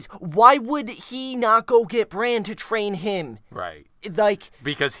Faces. Why would he not go get Bran to train him? Right. Like...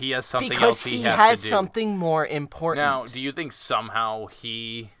 Because he has something because else he has to do. Because he has something more important. Now, do you think somehow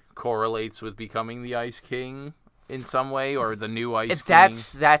he correlates with becoming the Ice King in some way, or the new Ice King?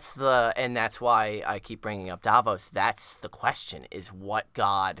 That's why I keep bringing up Davos. That's the question, is what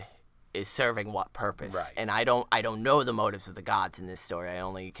god is serving what purpose. Right. And I don't know the motives of the gods in this story. I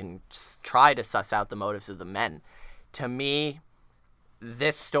only can try to suss out the motives of the men. To me,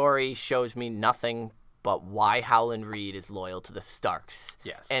 this story shows me nothing but why Howland Reed is loyal to the Starks.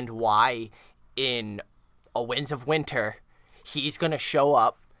 Yes. And why in A Winds of Winter he's going to show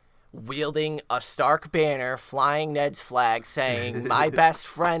up wielding a Stark banner, flying Ned's flag, saying, my best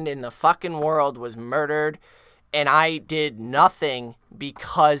friend in the fucking world was murdered, and I did nothing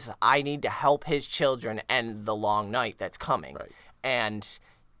because I need to help his children end the long night that's coming. Right. And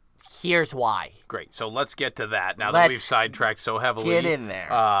here's why. Great. So let's get to that now that we've sidetracked so heavily. Get in there.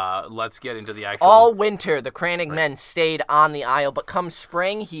 Let's get into the actual... All winter, the Crannig men stayed on the Isle, but come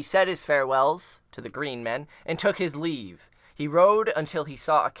spring, he said his farewells to the Green Men and took his leave. He rode until he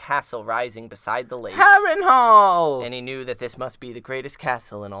saw a castle rising beside the lake. Harrenhal! And he knew that this must be the greatest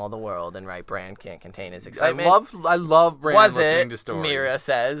castle in all the world, and Bran can't contain his excitement. I love Bran listening to stories. Mira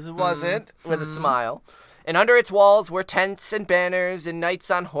says, was it? With a smile. And under its walls were tents and banners and knights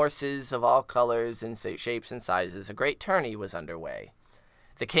on horses of all colors and shapes and sizes. A great tourney was underway.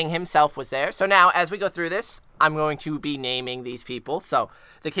 The king himself was there. So now, as we go through this, I'm going to be naming these people. So,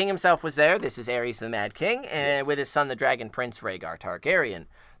 the king himself was there. This is Aerys the Mad King, and with his son, the Dragon Prince Rhaegar Targaryen.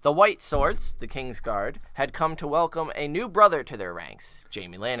 The White Swords, the King's Guard, had come to welcome a new brother to their ranks,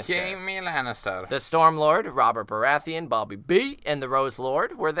 Jaime Lannister. The Storm Lord, Robert Baratheon, Bobby B, and the Rose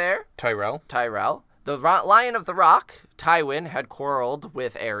Lord were there. Tyrell. The Lion of the Rock, Tywin, had quarreled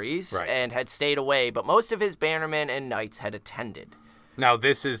with Aerys and had stayed away, but most of his bannermen and knights had attended. Now,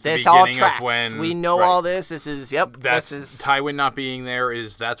 this is the this all beginning tracks. of when... We know all this. This is, Tywin not being there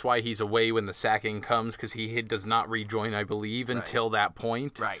that's why he's away when the sacking comes, because he does not rejoin, I believe, until that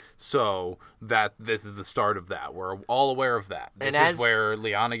point. Right. So, this is the start of that. We're all aware of that. This is where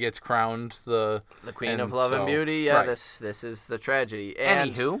Lyanna gets crowned the Queen of Love and Beauty. Yeah, this is the tragedy.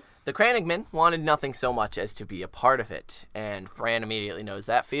 And anywho, the Crannogmen wanted nothing so much as to be a part of it, and Bran immediately knows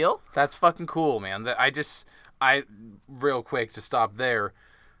that feel. That's fucking cool, man. Real quick to stop there,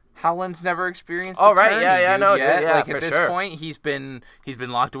 Howland's never experienced a tourney, yeah, no, yet. dude, yeah, like for at this sure. point, he's been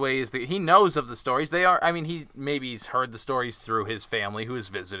locked away. He knows of the stories. He's heard the stories through his family, who has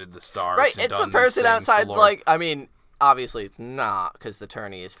visited the Starks. Right, and it's done the person these things, outside, the Lord. Obviously it's not, because the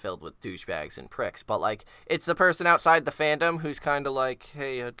tourney is filled with douchebags and pricks, but, it's the person outside the fandom who's kind of like,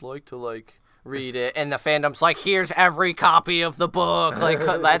 hey, I'd like to, read it, and the fandom's like, here's every copy of the book. Like,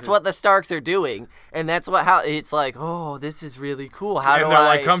 that's what the Starks are doing, and that's how it's like, oh, this is really cool. How and do they're I?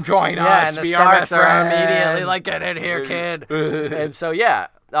 like, come join us. Yeah, and the Be Starks our best are friend. immediately like, get in here, kid. And so yeah,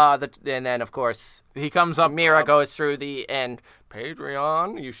 and then of course He comes up. Mira goes through and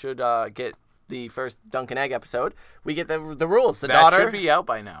Patreon, you should get the first Dunk and Egg episode. We get the rules. The that daughter should be out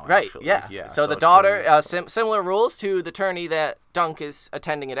by now. Right, Actually. yeah. So the it's daughter, really- similar rules to the tourney that Dunk is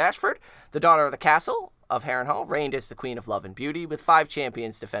attending at Ashford. The daughter of the castle of Harrenhal reigned as the Queen of Love and Beauty, with 5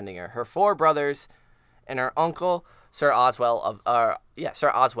 champions defending her. Her 4 brothers and her uncle, Sir Oswell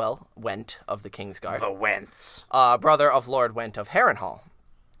Went of the Kingsguard, the Wentz. brother of Lord Went of Harrenhal.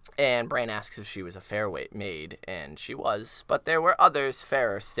 And Bran asks if she was a fair maid, and she was, but there were others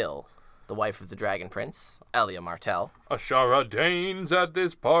fairer still. The wife of the Dragon Prince, Elia Martell. Ashara Dane's at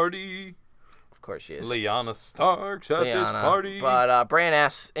this party. Of course she is. Lyanna Stark's at this party. But Bran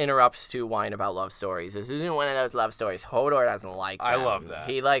interrupts to whine about love stories. This isn't one of those love stories. Hodor doesn't like them. I love that.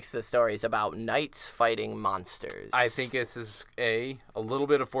 He likes the stories about knights fighting monsters. I think this is a little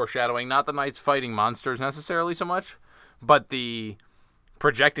bit of foreshadowing. Not the knights fighting monsters necessarily so much, but the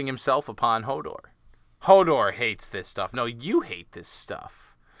projecting himself upon Hodor. Hodor hates this stuff. No, you hate this stuff.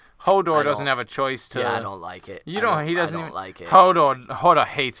 Hodor doesn't have a choice to. Yeah, I don't like it. You don't. He doesn't I don't even like it. Hodor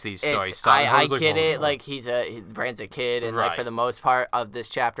hates these stories. I get it. Like Bran's a kid, and like Right. for the most part of this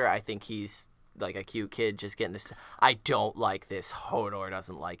chapter, I think he's like a cute kid just getting this. I don't like this. Hodor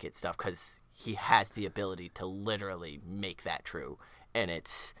doesn't like it stuff because he has the ability to literally make that true, and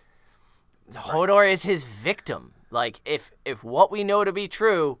it's Hodor is his victim. Like if what we know to be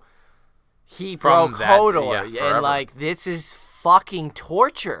true, he broke Hodor, and like this is fucking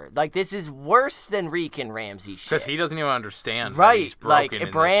torture. Like this is worse than Reek and Ramsay shit. Because he doesn't even understand. Right, He's broken like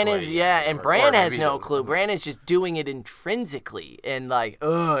in Bran this is, way. and Or Bran has maybe no he clue. Bran is just doing it intrinsically, and like,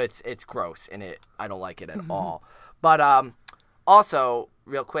 it's gross, and I don't like it at all. But also,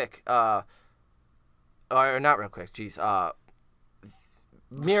 real quick, or not real quick,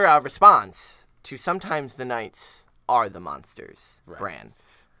 Mira responds to sometimes the knights are the monsters, Right. Bran.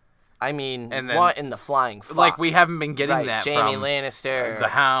 I mean, And then- what in the flying fuck? Like we haven't been getting that Jaime from Lannister, the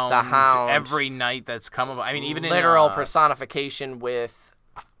Hound, Hound, every night that's come about. I mean, even literal in personification with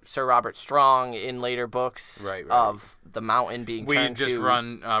Sir Robert Strong in later books Right. of the mountain being we turned just to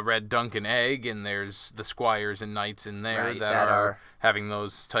run read Dunk and Egg, and there's the squires and knights in there Right, that that are are having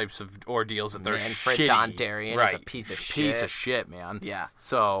those types of ordeals that they're Manfred shitty. Dondarrion is right. a piece of Piece shit. of shit, man. Yeah.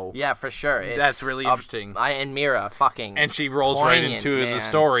 So Yeah, for sure. That's really interesting. And Mira fucking and she rolls right poignant, into man. the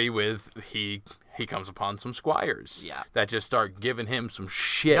story with he comes upon some squires. Yeah. That just start giving him some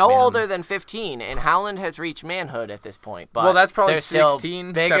shit. No man. older than 15, and Howland has reached manhood at this point. But Well, that's probably they're still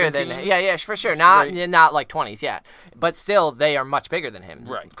 16, bigger 17? than yeah, for sure. Not Right. not like 20s yet, but still they are much bigger than him.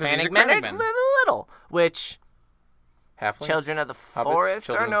 Right, 'cause he's a Crannogmen are Crannogman. little, which Halflings? children of the Hobbits, forest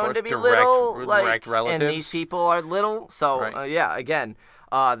children are of the known forest, to be direct- little, direct like, and relatives. these people are little. So Right. yeah, again,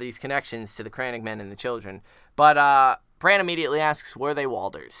 these connections to the Crannogmen and the children. But Bran immediately asks, "Were they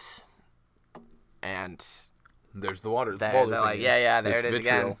Walders?" And There's the water. they're like, there This it is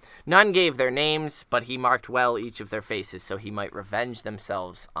vitriol. again. None gave their names, but he marked well each of their faces, so he might revenge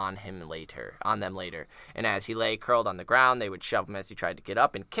themselves on them later. And as he lay curled on the ground, they would shove him as he tried to get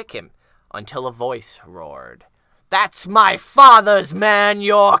up and kick him, until a voice roared, "That's my father's man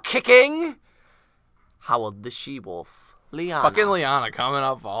you're kicking!" Howled the she-wolf, Lyanna. Fucking Lyanna coming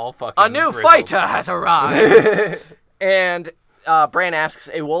up all fucking A new grizzled. fighter has arrived. And Bran asks,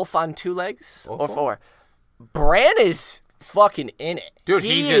 "A wolf on 2 legs or 4?" Bran is fucking in it. Dude,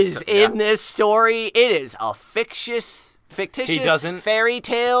 he he just- is in this story. It is a fictitious fairy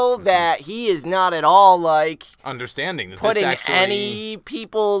tale that he is not at all like Understanding that putting this actually... any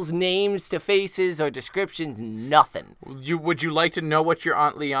people's names to faces or descriptions. Nothing. Would you like to know what your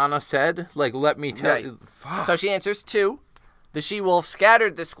Aunt Lyanna said? Like, let me tell Right. you. Fuck. So she answers 2. The she-wolf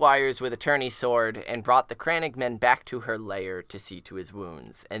scattered the squires with a tourney sword and brought the Crannogmen back to her lair to see to his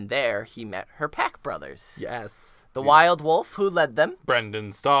wounds. And there he met her pack brothers. Yes. The wild wolf who led them,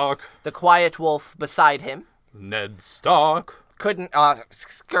 Brendan Stark, the quiet wolf beside him, Ned Stark. couldn't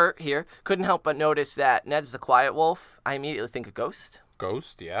help but notice that Ned's the quiet wolf. I immediately think of Ghost.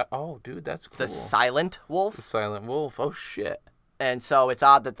 Ghost, yeah. Oh, dude, that's cool. The silent wolf. Silent Wolf. Oh, shit. And so it's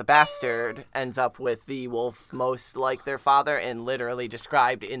odd that the bastard ends up with the wolf most like their father and literally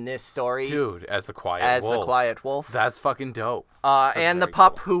described in this story Dude, as the quiet as wolf. the quiet wolf. That's fucking dope. And the very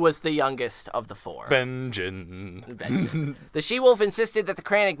pup who was the youngest of the 4. Benjen. The she-wolf insisted that the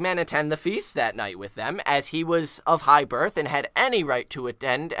Crannogmen attend the feast that night with them, as he was of high birth and had any right to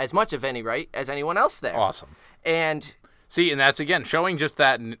attend, as much of any right as anyone else there. Awesome. And See, and that's, again, showing just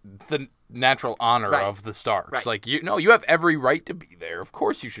that natural honor Right. of the Starks. Right. Like, you have every right to be there. Of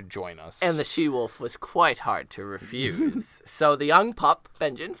course you should join us. And the she-wolf was quite hard to refuse. So the young pup,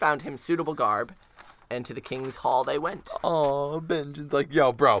 Benjen, found him suitable garb, and to the king's hall they went. Oh, Benjen's like,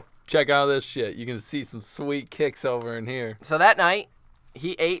 yo, bro, check out this shit. You can see some sweet kicks over in here. So that night,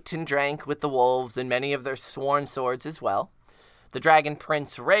 he ate and drank with the wolves and many of their sworn swords as well. The dragon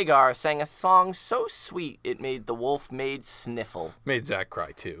prince Rhaegar sang a song so sweet it made the wolf maid sniffle. Made Zach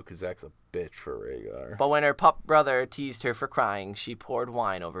cry, too, because Zach's a bitch for Rhaegar. But when her pup brother teased her for crying, she poured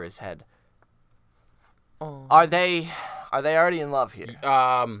wine over his head. Oh. Are they already in love here?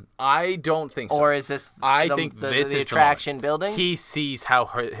 I don't think so. Or is this this the is attraction the building? He sees how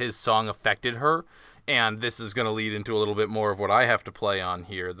his song affected her, and this is going to lead into a little bit more of what I have to play on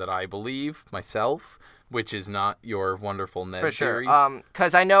here that I believe myself, which is not your wonderful Ned For sure. theory.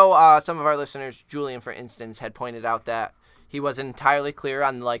 Because I know some of our listeners, Julian, for instance, had pointed out that he wasn't entirely clear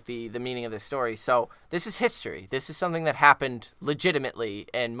on like the meaning of this story. So this is history. This is something that happened legitimately,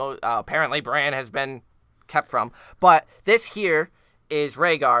 and apparently Bran has been kept from. But this here is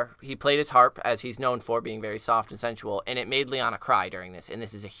Rhaegar. He played his harp, as he's known for, being very soft and sensual, and it made Lyanna cry during this. And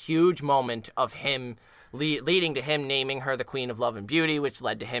this is a huge moment of him leading to him naming her the Queen of Love and Beauty, which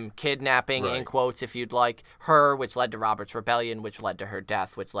led to him kidnapping, in quotes, if you'd like, her, which led to Robert's Rebellion, which led to her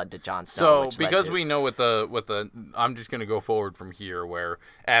death, which led to Jon Snow. So, because we know with the, I'm just gonna go forward from here, where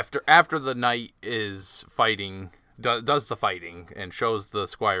after the knight is fighting, does the fighting and shows the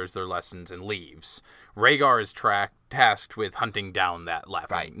squires their lessons and leaves, Rhaegar is tasked with hunting down that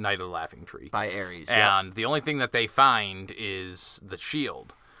Knight of the Laughing Tree by Aerys, and the only thing that they find is the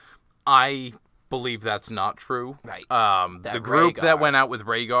shield. I believe that's not true. Right. The group that went out with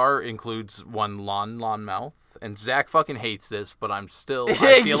Rhaegar includes one Lonmouth, and Zach fucking hates this, but I'm still.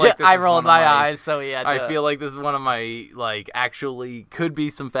 I feel like this I is rolled one of my eyes, so he had to. I feel like this is one of my actually could be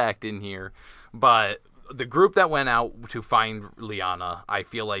some fact in here, but the group that went out to find Lyanna, I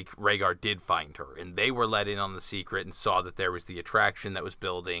feel like Rhaegar did find her, and they were let in on the secret and saw that there was the attraction that was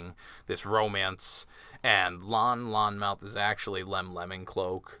building, this romance, and Lonmouth is actually Lem Lemon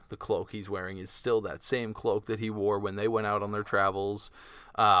cloak. The cloak he's wearing is still that same cloak that he wore when they went out on their travels.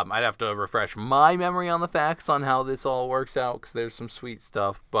 I'd have to refresh my memory on the facts on how this all works out, because there's some sweet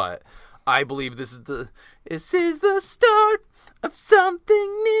stuff, but I believe this is the start of something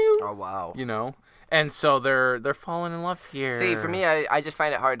new. Oh, wow. You know? And so they're falling in love here. See, for me, I just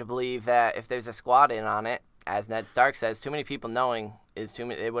find it hard to believe that if there's a squad in on it, as Ned Stark says, too many people knowing is too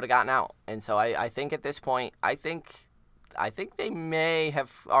many. It would have gotten out. And so I think at this point, I think they may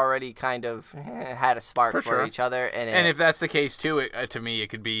have already kind of had a spark for each other. And if that's the case too, to me, it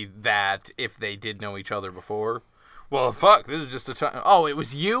could be that if they did know each other before. Well, fuck, this is just a time. Oh, it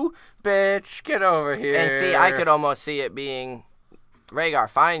was you? Bitch, get over here. And see, I could almost see it being Rhaegar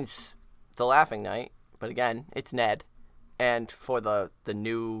finds the Laughing Knight, but again, it's Ned. And for the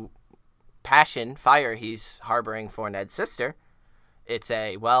new fire he's harboring for Ned's sister, it's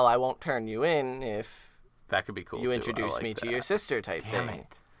I won't turn you in if that could be cool. You introduce me to your sister type thing.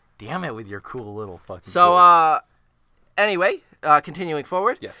 Damn it with your cool little fucking. So, anyway, continuing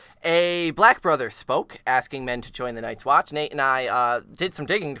forward. Yes. A black brother spoke, asking men to join the Night's Watch. Nate and I did some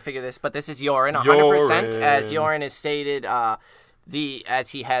digging to figure this, but this is Yoren, 100%. As Yoren has stated, as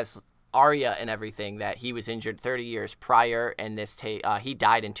he has Arya and everything, that he was injured 30 years prior, and he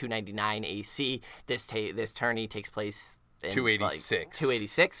died in 299 AC. This tourney takes place in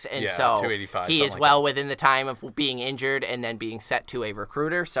 286, and so 285, he is within the time of being injured and then being set to a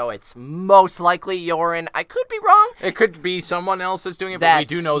recruiter. So it's most likely Yoren. I could be wrong. It could be someone else that's doing it, but we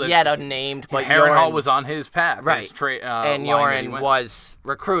do know that yet unnamed. But Harrenhal was on his path, right? And Yoren was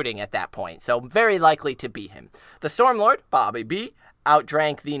recruiting at that point, so very likely to be him. The Stormlord, Bobby B,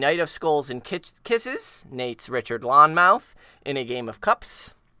 outdrank the Knight of Skulls and Kisses, Nate's Richard Lonmouth, in a game of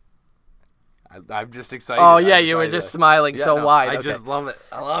cups. I'm just excited. Oh, yeah, you were just smiling wide. I just love it.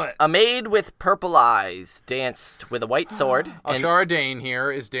 I love it. A maid with purple eyes danced with a white sword. Ashara Dane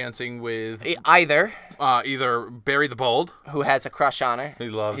here is dancing with either Barry the Bold, who has a crush on her.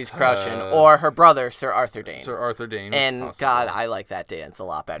 He's crushing, or her brother, Sir Arthur Dane. And God, I like that dance a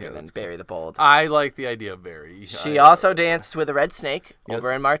lot better than Barry the Bold. I like the idea of Barry. She also danced with a red snake,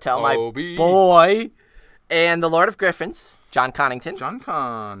 Oberyn Martell, my boy, and the Lord of Griffins, Jon Connington. Jon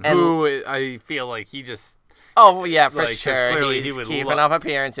Con, who I feel like he just... Oh, yeah, for sure. He's keeping up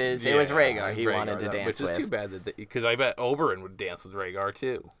appearances. It was Rhaegar he wanted to dance with. Which is too bad, because I bet Oberyn would dance with Rhaegar,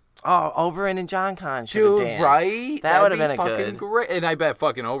 too. Oh, Oberyn and Jon Con should have danced. Right? That would have been fucking great. And I bet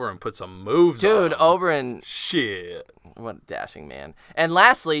fucking Oberyn put some moves on him. Oberyn... Shit. What a dashing man. And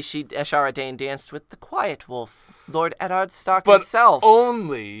lastly, Ashara Dane danced with the Quiet Wolf, Lord Eddard Stark himself.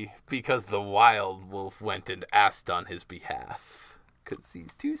 Only because the Wild Wolf went and asked on his behalf. Because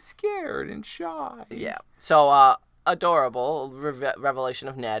he's too scared and shy. Yeah. So, adorable revelation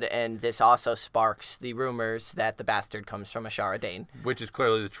of Ned, and this also sparks the rumors that the bastard comes from Ashara Dane. Which is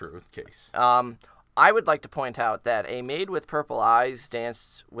clearly the true case. I would like to point out that a maid with purple eyes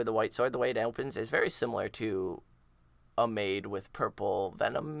danced with a white sword. The way it opens is very similar to a maid with purple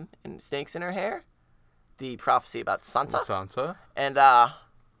venom and snakes in her hair. The prophecy about Sansa. And I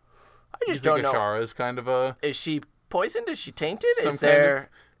just don't know. Ashara is kind of a... Is she poisoned? Is she tainted? Is there...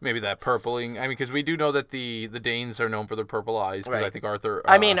 Maybe that purpling. I mean, because we do know that the Danes are known for their purple eyes. Because I think Arthur...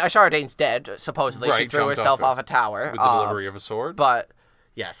 I mean, Ashara Dane's dead, supposedly. She threw herself off a tower. With the delivery of a sword. But...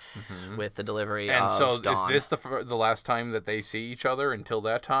 Yes, with the delivery of Dawn. Is this the last time that they see each other until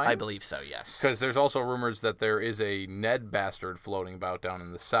that time? I believe so, yes. Because there's also rumors that there is a Ned bastard floating about down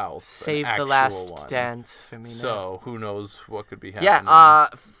in the south. Save the last dance for me, Ned. So, who knows what could be happening. Yeah,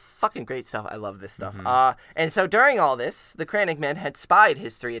 fucking great stuff. I love this stuff. And so during all this, the Crannig men had spied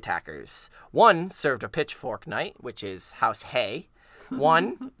his 3 attackers. One served a pitchfork knight, which is House Hay.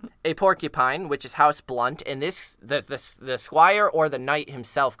 One, a porcupine, which is House Blunt, and the squire or the knight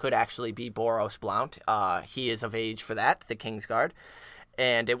himself could actually be Boros Blount. He is of age for that, the Kingsguard,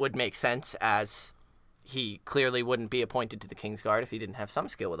 and it would make sense as he clearly wouldn't be appointed to the Kingsguard if he didn't have some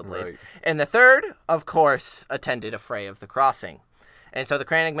skill with a blade. Right. And the third, of course, attended a fray of the crossing. And so the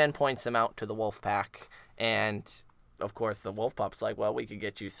Crannig men points them out to the wolf pack, and... Of course, the wolf pup's like, well, we could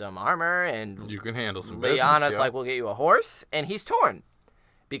get you some armor, and you can handle some business. Lyanna's like, we'll get you a horse, and he's torn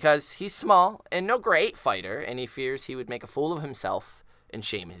because he's small and no great fighter, and he fears he would make a fool of himself and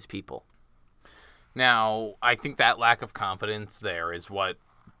shame his people. Now, I think that lack of confidence there is what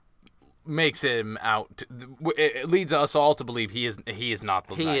makes him out. It leads us all to believe he is not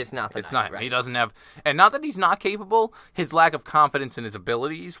the knight. He is not the knight. It's not. Right. He doesn't have, and not that he's not capable. His lack of confidence in his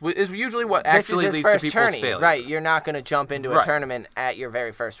abilities is usually what actually leads to people's failure. Right. You're not going to jump into a tournament at your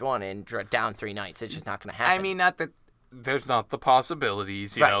very first one and down 3 knights. It's just not going to happen. I mean, not that there's not the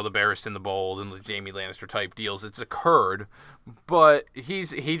possibilities. You know, the Barristan the Bold and the Jaime Lannister type deals. It's occurred, but he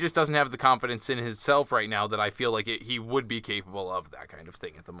just doesn't have the confidence in himself right now that I feel like he would be capable of that kind of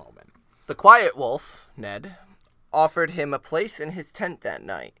thing at the moment. The Quiet Wolf, Ned, offered him a place in his tent that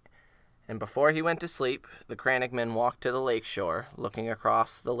night, and before he went to sleep, the Crannig men walked to the lake shore, looking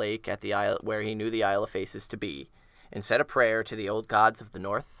across the lake at the isle where he knew the Isle of Faces to be, and said a prayer to the old gods of the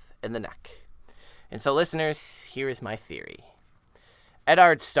north and the neck. And so, listeners, here is my theory.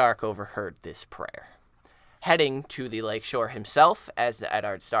 Eddard Stark overheard this prayer. Heading to the lake shore himself, as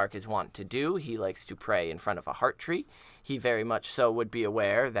Eddard Stark is wont to do, he likes to pray in front of a heart tree. He very much so would be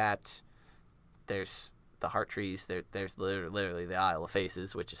aware that there's the heart trees, there's literally the Isle of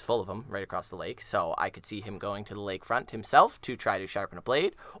Faces, which is full of them right across the lake. So I could see him going to the lakefront himself to try to sharpen a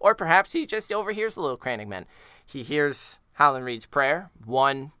blade. Or perhaps he just overhears the little Crannig men. He hears Howland Reed's prayer,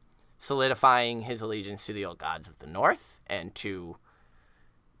 1, solidifying his allegiance to the old gods of the north, and 2,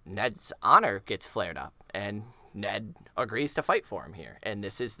 Ned's honor gets flared up, and Ned agrees to fight for him here. And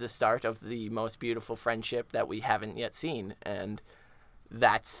this is the start of the most beautiful friendship that we haven't yet seen, and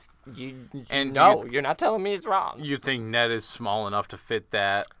that's... you're not telling me it's wrong. You think Ned is small enough to fit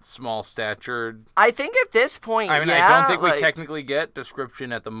that small statured? I think at this point, I don't think we technically get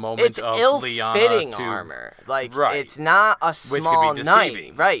description at the moment of Lyanna. It's ill-fitting armor. It's not a small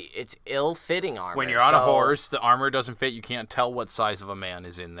knight. Right, it's ill-fitting armor. When you're on a horse, the armor doesn't fit. You can't tell what size of a man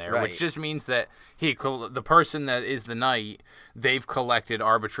is in there, which just means that the person that is the knight, they've collected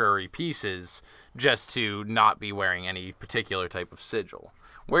arbitrary pieces just to not be wearing any particular type of sigil.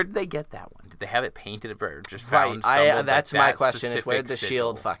 Where did they get that one? Did they have it painted or just found? That's my question: is where did the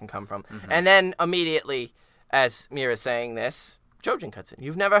shield fucking come from? Mm-hmm. And then immediately, as Mira's saying this, Jojen cuts in.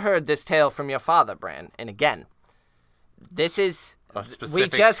 You've never heard this tale from your father, Bran. And again, this is we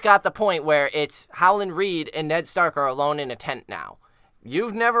just got the point where it's Howland Reed and Ned Stark are alone in a tent now.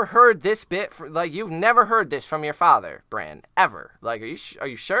 You've never heard this bit, you've never heard this from your father, Bran, ever. Are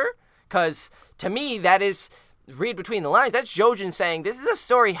you sure? Because to me, that is. Read between the lines. That's Jojen saying, this is a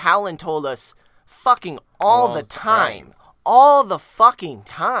story Howland told us fucking all the time. All the fucking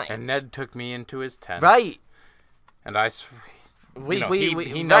time. And Ned took me into his tent. Right. And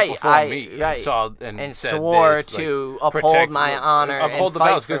he knelt before me and swore to uphold my honor and uphold the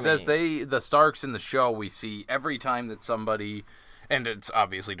fight vows. for me. Because as the Starks in the show, we see every time that somebody... and it's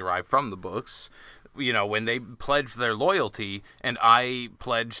obviously derived from the books, when they pledged their loyalty, and I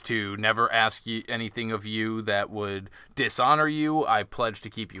pledged to never ask you anything of you that would dishonor you, I pledged to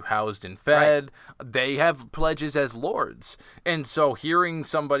keep you housed and fed. Right. They have pledges as lords. And so hearing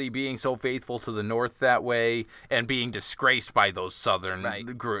somebody being so faithful to the North that way and being disgraced by those Southern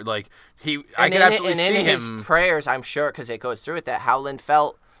group, I could absolutely see him. In his prayers, I'm sure, because it goes through it, that Howland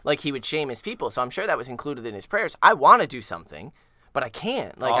felt like he would shame his people. So I'm sure that was included in his prayers. I want to do something, but I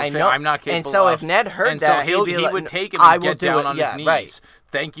can't. I know I'm not capable. And so if Ned heard that, he would take him and get down on his knees. Right.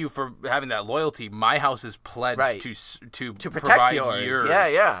 Thank you for having that loyalty. My house is pledged to protect provide yours.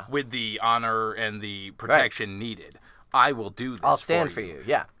 With the honor and the protection needed. I will do this. I'll stand for you.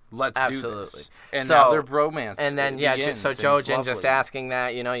 Yeah. Let's do this. And now their romance. And then so Jojen just asking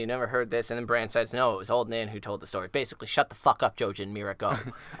that, you never heard this, and then Bran says, no, it was Old Nan who told the story. Basically, shut the fuck up, Jojen, Mira, go.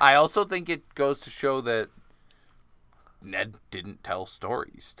 I also think it goes to show that Ned didn't tell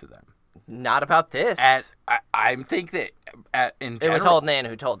stories to them. Not about this. I think that in general, it was Old Nan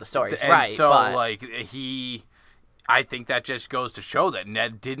who told the stories, and right? So but I think that just goes to show that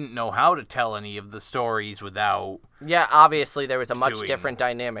Ned didn't know how to tell any of the stories without. Yeah, obviously there was a much different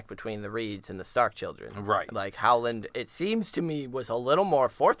dynamic between the Reeds and the Stark children. Right. Like Howland, it seems to me, was a little more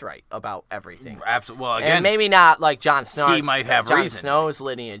forthright about everything. Absolutely. Well, again, and maybe not like Jon Snow. He might have Jon reason. Snow's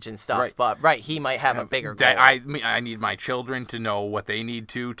lineage and stuff, but he might have a bigger goal. I need my children to know what they need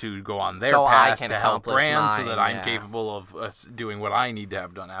to go on their so path I can to help Bran, mine, so that I'm capable of doing what I need to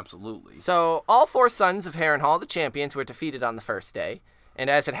have done. Absolutely. So all 4 sons of Harrenhal, the champions, were defeated on the first day, and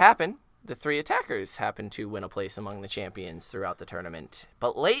as it happened, the 3 attackers happened to win a place among the champions throughout the tournament.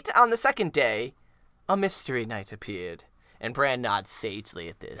 But late on the second day, a mystery knight appeared. And Bran nods sagely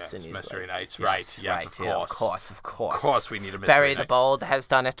at this. Yes, and he's mystery like, knights, right. Yes, of course. Of course. Of course we need a mystery Barry knight. the Bold has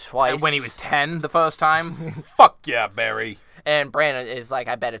done it twice. And when he was 10 the first time? Fuck yeah, Barry. And Bran is like,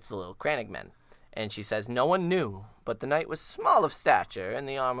 I bet it's the little Crannogmen. And she says, no one knew, but the knight was small of stature, and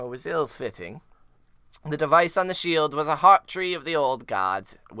the armor was ill-fitting. The device on the shield was a heart tree of the old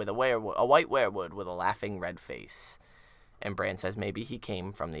gods with a white werewood with a laughing red face. And Bran says maybe he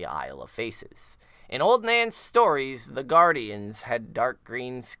came from the Isle of Faces. In Old Nan's stories, the Guardians had dark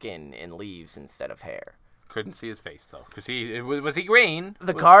green skin and leaves instead of hair. Couldn't see his face, though. Because was he green?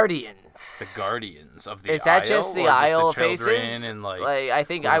 The Guardians. The Guardians of the Isle? Is that just the Isle of Faces? And I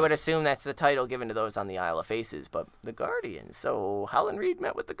think I would assume that's the title given to those on the Isle of Faces, but the Guardians. So Howland Reed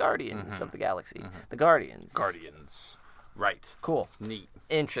met with the Guardians of the Galaxy. Mm-hmm. The Guardians. Guardians. Right. Cool. Neat.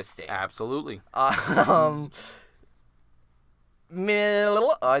 Interesting. Absolutely. I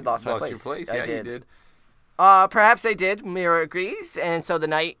lost my place. Your place? I Yeah, did. You did. Perhaps they did. Mira agrees. And so the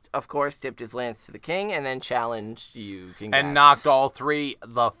knight, of course, dipped his lance to the king and then challenged, you can guess. And knocked all 3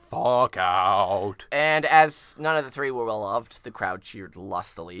 the fuck out. And as none of the 3 were well-loved, the crowd cheered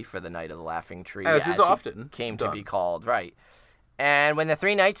lustily for the Knight of the Laughing Tree. As is often came done. to be called, right. And when the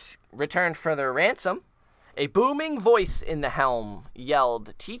 3 knights returned for their ransom, a booming voice in the helm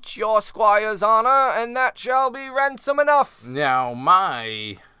yelled, "Teach your squires honor, and that shall be ransom enough." Now,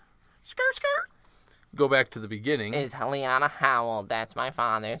 my... Skirt. Go back to the beginning. Is Lyanna Howell. That's my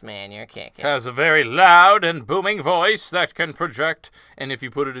father's man you're kicking. Has a very loud and booming voice that can project. And if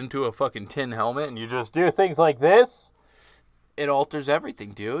you put it into a fucking tin helmet and you just do things like this, it alters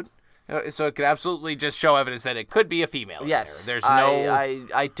everything, dude. So it could absolutely just show evidence that it could be a female. Yes, there's no.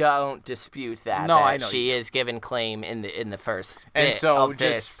 I don't dispute that. No, that I know she is given claim in the first and bit so of just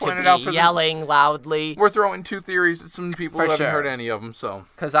this point to it out be for yelling loudly. We're throwing 2 theories at some people For who haven't sure. heard any of them. So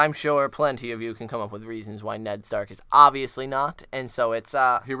because I'm sure plenty of you can come up with reasons why Ned Stark is obviously not, and so it's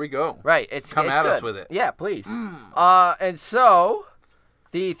here we go. Right, it's come it's at good. us with it. Yeah, please. And so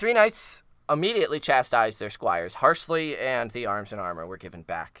the 3 knights immediately chastised their squires harshly, and the arms and armor were given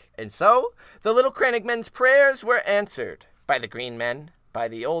back. And so the little Crannogmen's prayers were answered by the green men, by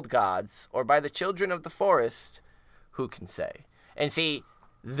the old gods, or by the children of the forest. Who can say? And see,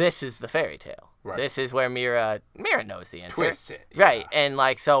 this is the fairy tale. Right. This is where Mira knows the answer. Twists it. Yeah. Right. And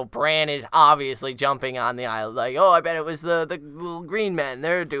so Bran is obviously jumping on the isle like, oh, I bet it was the little green men.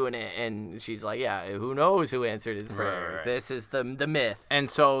 They're doing it. And she's like, yeah, who knows who answered his prayers. Right. This is the myth.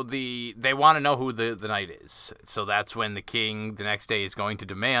 And so they want to know who the knight is. So that's when the king the next day is going to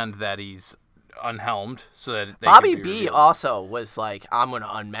demand that he's unhelmed so that they Bobby can be B revealed. also was like, I'm going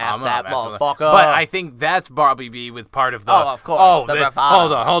to unmask that motherfucker. But I think that's Bobby B with part of the... Oh, of course. The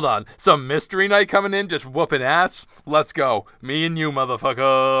bravado. Hold on. Some mystery knight coming in, just whooping ass? Let's go. Me and you,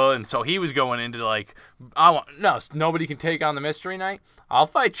 motherfucker. And so he was going into like, nobody can take on the mystery knight? I'll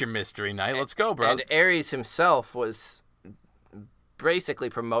fight your mystery knight. Let's go, bro. And Ares himself was basically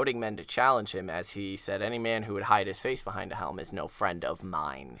promoting men to challenge him, as he said, any man who would hide his face behind a helm is no friend of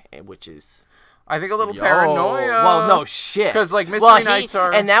mine, which is... I think a little paranoia. Well, no shit. Because, like, Mystery Knights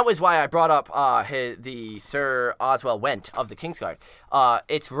are... And that was why I brought up the Sir Oswell Went of the Kingsguard.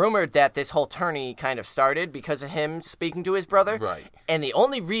 It's rumored that this whole tourney kind of started because of him speaking to his brother. Right. And the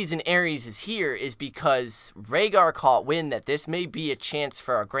only reason Ares is here is because Rhaegar caught wind that this may be a chance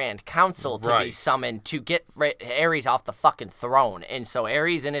for a Grand Council to be summoned to get Ares off the fucking throne. And so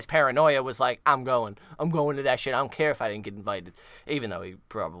Ares in his paranoia was like, I'm going to that shit. I don't care if I didn't get invited. Even though he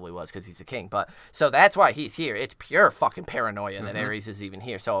probably was because he's the king. But so that's why he's here. It's pure fucking paranoia that Ares is even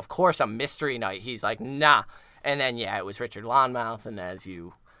here. So of course a Mystery Knight, he's like, nah. And then, yeah, it was Richard Lonmouth, and as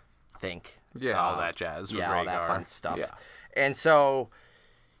you think. Yeah, all that jazz. Yeah, all that fun stuff. Yeah. And so,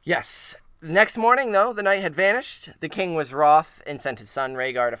 yes. The next morning, though, the knight had vanished. The king was wroth and sent his son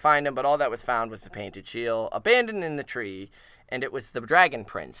Rhaegar to find him, but all that was found was the painted shield, abandoned in the tree, and it was the Dragon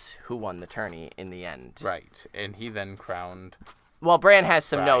Prince who won the tourney in the end. Right, and he then crowned... Well, Bran has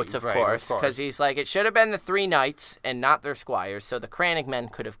some notes, of course, because he's like, it should have been the 3 knights and not their squires, so the Crannig men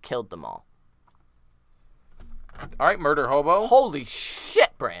could have killed them all. All right, murder hobo. Holy shit,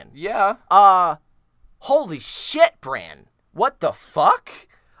 Bran. Yeah. Holy shit, Bran. What the fuck?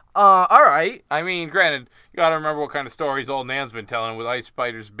 All right. I mean, granted, you gotta remember what kind of stories old Nan's been telling with ice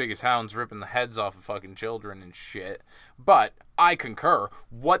spiders big as hounds ripping the heads off of fucking children and shit. But I concur.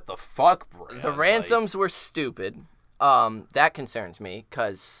 What the fuck, Bran? The ransoms were stupid. That concerns me,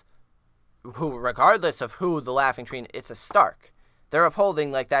 because regardless of who the Laughing Tree, it's a Stark. They're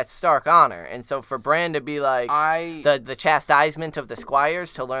upholding, like, that Stark honor. And so for Bran to be, like, the chastisement of the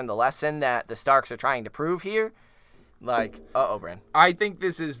squires to learn the lesson that the Starks are trying to prove here, like, uh-oh, Bran. I think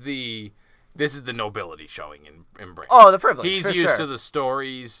this is the nobility showing in Bran. Oh, the privilege, He's used to the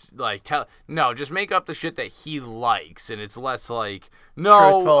stories, like, just make up the shit that he likes, and it's less like,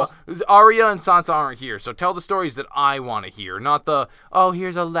 no, Arya and Sansa aren't here, so tell the stories that I want to hear, not the,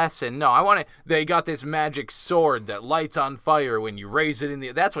 here's a lesson. No, they got this magic sword that lights on fire when you raise it in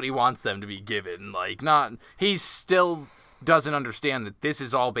the, that's what he wants them to be given, like, not, he still doesn't understand that this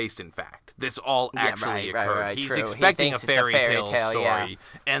is all based in fact. This all actually occurred. Right, He's true. expecting he a fairy tale story, yeah.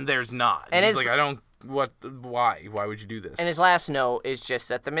 and there's not. And he's like, why? Why would you do this? And his last note is just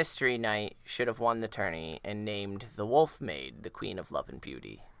that the Mystery Knight should have won the tourney and named the Wolf Maid the Queen of Love and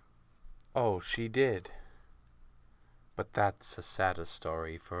Beauty. Oh, she did. But that's a sadder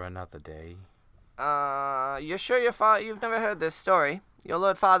story for another day. You're sure you've never heard this story? Your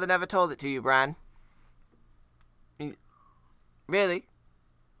Lord Father never told it to you, Bran. Really?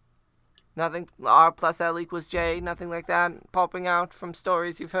 Nothing? R plus L equals J? Nothing like that? Popping out from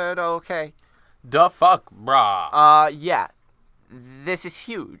stories you've heard? Oh, okay. The fuck, brah. Yeah. This is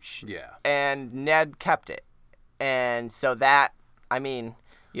huge. Yeah. And Ned kept it. And so that, I mean,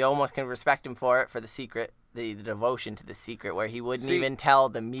 you almost can respect him for it, for the secret, the devotion to the secret, where he wouldn't even tell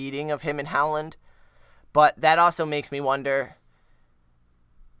the meeting of him and Howland. But that also makes me wonder,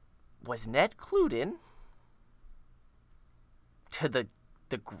 was Ned clued in to the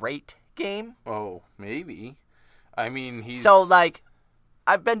great game? Oh, maybe. I mean, he's... So, like,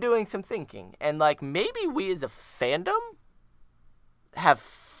 I've been doing some thinking, and, like, maybe we as a fandom have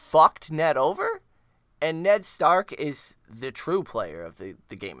fucked Ned over, and Ned Stark is the true player of the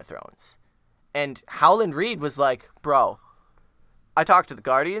Game of Thrones. And Howland Reed was like, bro, I talked to the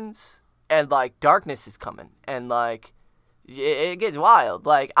Guardians, and, like, darkness is coming, and, like, it gets wild.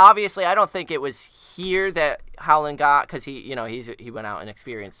 Like, obviously, I don't think it was here that Howland got, because he went out and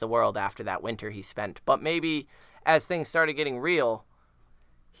experienced the world after that winter he spent. But maybe as things started getting real,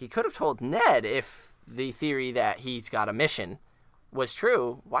 he could have told Ned if the theory that he's got a mission was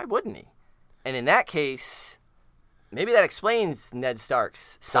true. Why wouldn't he? And in that case, maybe that explains Ned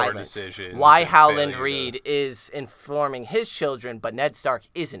Stark's silence. Why Howland Reed is informing his children, but Ned Stark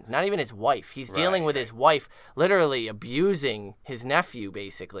isn't. Not even his wife. He's dealing with his wife, literally abusing his nephew,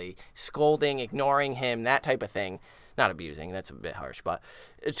 basically. Scolding, ignoring him, that type of thing. Not abusing, that's a bit harsh, but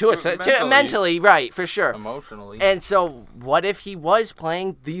mentally, right, for sure. Emotionally. And so, what if he was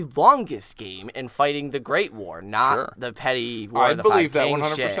playing the longest game and fighting the Great War, not the petty War of the Five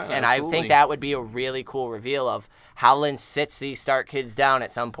Kings shit? And I think that would be a really cool reveal of Howland sits these Stark kids down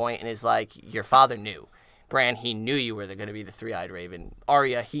at some point and is like, your father knew. Bran, he knew you were going to be the Three-Eyed Raven.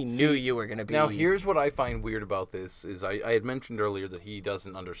 Arya, he knew you were going to be... Now, here's what I find weird about this, is I had mentioned earlier that he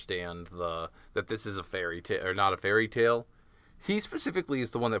doesn't understand that this is a fairy tale, or not a fairy tale. He specifically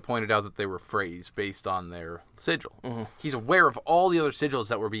is the one that pointed out that they were phrased based on their sigil. Mm-hmm. He's aware of all the other sigils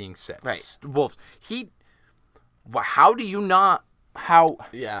that were being set. Right. Wolves. How do you not how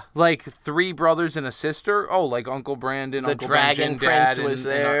Yeah. like 3 brothers and a sister. Oh, like Uncle Brandon, The Uncle Dragon Benjen, Dad, Prince was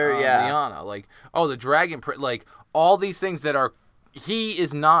there, and, yeah. Lyanna. Like, oh, the Dragon Prince. Like all these things that are. He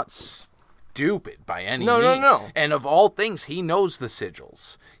is not stupid by any means. No. And of all things, he knows the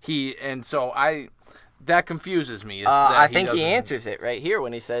sigils. That confuses me. I think he answers it right here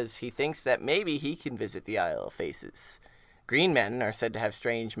when he says he thinks that maybe he can visit the Isle of Faces. Green men are said to have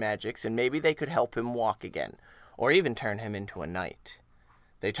strange magics, and maybe they could help him walk again, or even turn him into a knight.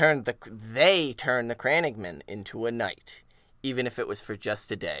 They turned the Crannogmen into a knight, even if it was for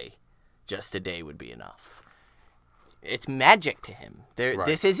just a day. Just a day would be enough. It's magic to him. Right.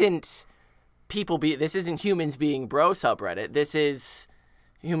 This isn't This isn't humans being bro subreddit. This is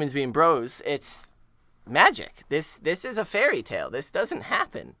humans being bros. It's magic. This is a fairy tale. This doesn't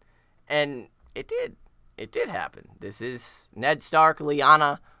happen, and it did. It did happen. This is Ned Stark,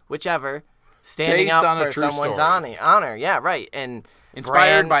 Lyanna, whichever, standing Based up on a for true someone's story. honor. Yeah, right. And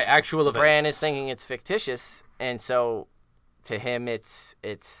Inspired by actual events. Bran is thinking it's fictitious, and so to him, it's.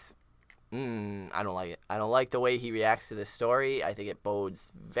 I don't like it. I don't like the way he reacts to this story. I think it bodes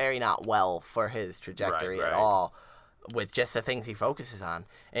very not well for his trajectory at all, with just the things he focuses on.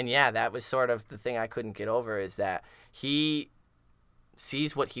 And yeah, that was sort of the thing I couldn't get over, is that he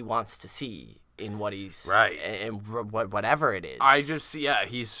sees what he wants to see in what he's and whatever it is.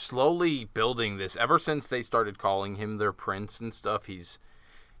 He's slowly building this. Ever since they started calling him their prince and stuff, he's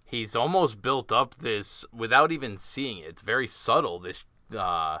almost built up this without even seeing it. It's very subtle. This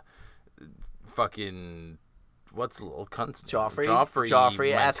fucking what's the little cunt?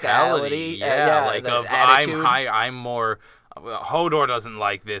 Joffrey-esque-ality. I'm more. Hodor doesn't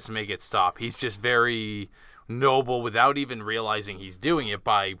like this. Make it stop. He's just very noble without even realizing he's doing it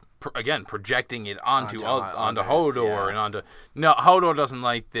by projecting it onto Hodor and onto. No, Hodor doesn't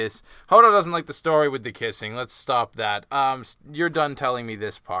like this. Hodor doesn't like the story with the kissing. Let's stop that. You're done telling me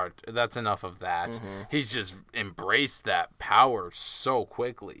this part. That's enough of that. Mm-hmm. He's just embraced that power so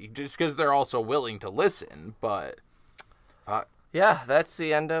quickly, just because they're also willing to listen. But yeah, that's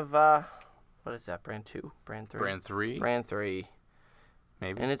the end of what is that? Brand 2, Brand 3, Brand 3.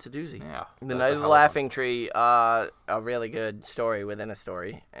 Maybe. And it's a doozy. Yeah. The Night of the Laughing Tree, a really good story within a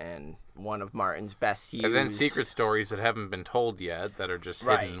story, and one of Martin's best used. And then secret stories that haven't been told yet that are just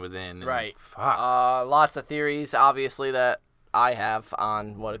hidden within. Right. Fuck. Lots of theories, obviously, that I have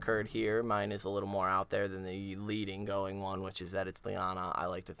on what occurred here. Mine is a little more out there than the leading going one, which is that it's Lyanna. I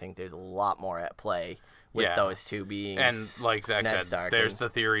like to think there's a lot more at play with those two beings. And like Zach Ned said, Stark there's the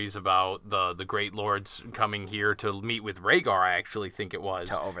theories about the Great Lords coming here to meet with Rhaegar, I actually think it was.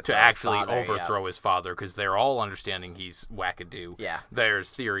 To overthrow his father, because they're all understanding he's wackadoo. Yeah.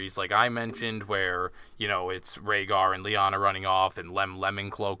 There's theories, like I mentioned, where, it's Rhaegar and Lyanna running off and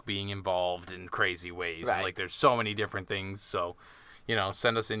Lemoncloak being involved in crazy ways. Right. And, there's so many different things, so...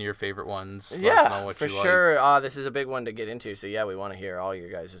 send us in your favorite ones. Yeah, Let us know what for you sure. Like. This is a big one to get into, so yeah, we want to hear all your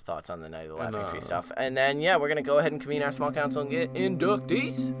guys' thoughts on the Night of the Laughing Tree stuff. And then, we're going to go ahead and convene our small council and get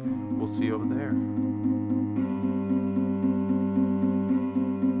inductees. We'll see you over there.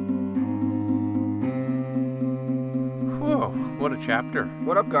 Whoa, what a chapter.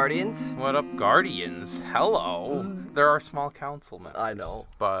 What up, Guardians? What up, Guardians? Hello. There are small council members. I know.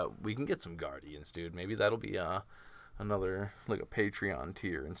 But we can get some Guardians, dude. Maybe that'll be another, a Patreon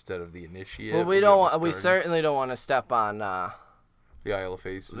tier instead of the Initiate. Well, we certainly don't want to step on the Isle of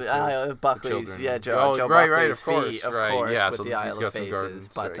Faces. The Isle of Buckley's, Joe Buckley's feet, of course, yeah, with so the Isle of Faces.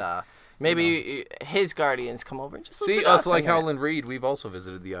 But maybe his Guardians come over and just see us like Howland Reed. We've also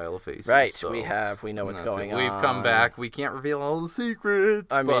visited the Isle of Faces. Right, so we have. We know what's going on. We've come back. We can't reveal all the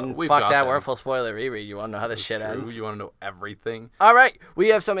secrets. I mean, fuck that. We're a full spoiler reread. You want to know how this shit ends? You want to know everything? All right, we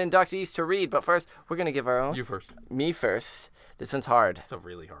have some inductees to read, but first, we're going to give our own. You first. Me first. This one's hard. It's a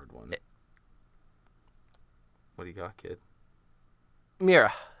really hard one. What do you got, kid?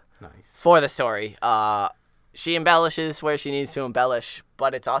 Mira. Nice. For the story. She embellishes where she needs to embellish,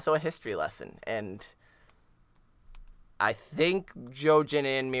 but it's also a history lesson. And I think Jojen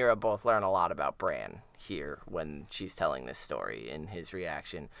and Mira both learn a lot about Bran here when she's telling this story in his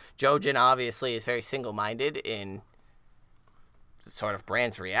reaction. Jojen obviously is very single-minded in sort of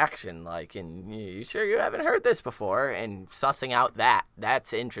Bran's reaction, you sure you haven't heard this before? And sussing out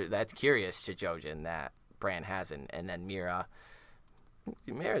that's curious to Jojen that Bran hasn't. And then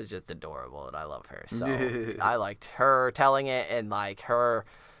Mira's just adorable, and I love her. So I liked her telling it, and her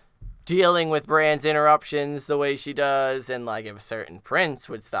dealing with Bran's interruptions the way she does, and if a certain prince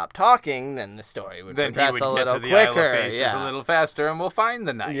would stop talking, then the story would progress a little quicker. Isle of Faces a little faster, and we'll find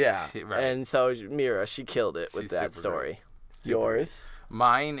the knight. Yeah, right. And so Mira, she killed it with that story. Yours?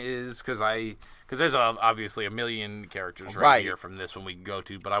 Mine is because because there's obviously a million characters Right. here from this one we can go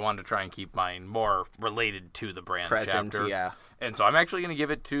to, but I wanted to try and keep mine more related to the Bran Present, chapter. yeah. And so I'm actually going to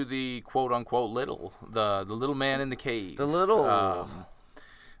give it to the quote-unquote the little man in the cave. The little...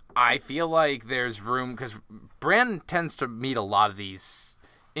 I feel like there's room, because Bran tends to meet a lot of these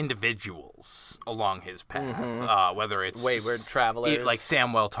individuals along his path, whether it's wayward travelers, like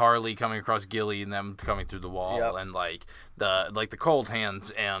Samwell Tarly coming across Gilly and them coming through the wall, Yep. and like the Cold Hands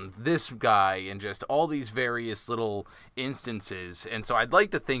and this guy, and just all these various little instances. And so I'd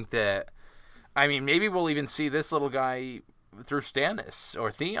like to think that, I mean, maybe we'll even see this little guy through Stannis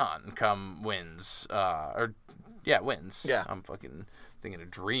or Theon come wins. Yeah. I'm fucking thinking a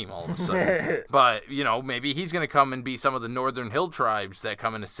dream all of a sudden. But, you know, maybe he's going to come and be some of the Northern Hill tribes that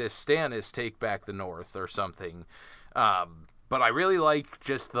come and assist Stannis take back the North or something. But I really like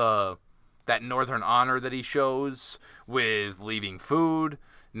just that Northern honor that he shows with leaving food,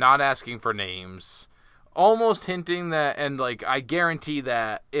 not asking for names, almost hinting that, and like I guarantee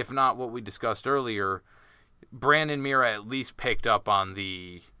that, if not what we discussed earlier, Bran and Mira at least picked up on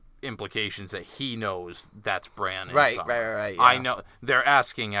the implications that he knows that's Bran and Right, Summer. right, yeah. I know they're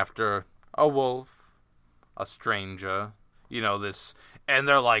asking after a wolf, a stranger, you know, this, and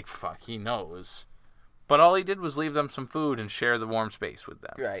they're like, fuck, he knows. But all he did was leave them some food and share the warm space with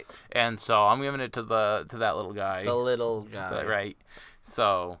them. Right. And so I'm giving it to that little guy. The little guy. Right.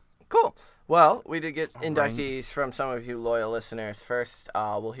 So Cool. Well, we did get inductees from some of you loyal listeners. First,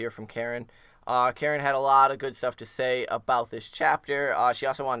 we'll hear from Karen. Karen had a lot of good stuff to say about this chapter. She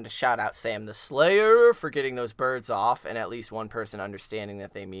also wanted to shout out Sam the Slayer for getting those birds off, and at least one person understanding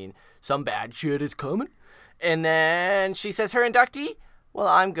that they mean some bad shit is coming. And then she says her inductee, well,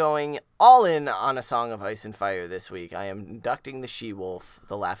 I'm going all in on A Song of Ice and Fire this week. I am inducting the she-wolf,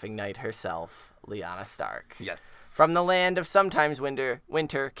 the Laughing Knight herself, Lyanna Stark. yes. From the land of sometimes winter,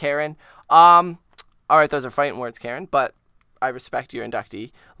 Karen. All right, those are fighting words, Karen, but I respect your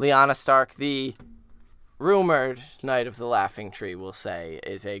inductee. Lyanna Stark, the rumored Knight of the Laughing Tree, we'll say,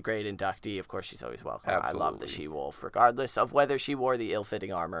 is a great inductee. Of course, she's always welcome. Absolutely. I love the she-wolf, regardless of whether she wore the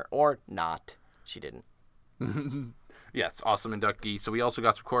ill-fitting armor or not. She didn't. Yes, awesome inductee. So we also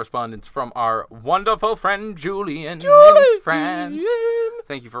got some correspondence from our wonderful friend Julian in France.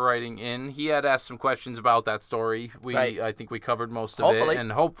 Thank you for writing in. He had asked some questions about that story. Right. I think we covered most of Hopefully. it.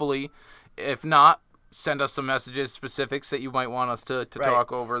 And hopefully, if not, send us some messages, specifics that you might want us to Right.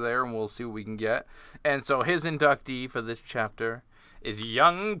 talk over there, and we'll see what we can get. And so his inductee for this chapter is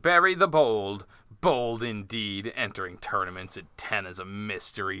young Barry the Bold. Bold indeed, entering tournaments at 10 as a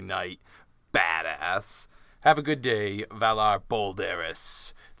mystery knight. Badass. Have a good day, Valar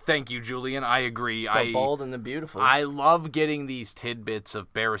Boldaris. Thank you, Julian. I agree. The bold and the beautiful. I love getting these tidbits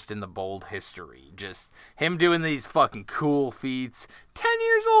of Barristan the Bold history. Just him doing these fucking cool feats. 10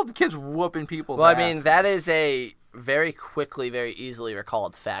 years old, the kid's whooping people's Well, I asses. mean, that is a very quickly, very easily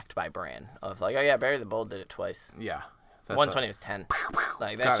recalled fact by Bran. Of like, oh yeah, Barry the Bold did it twice. Yeah. Once when he was 10.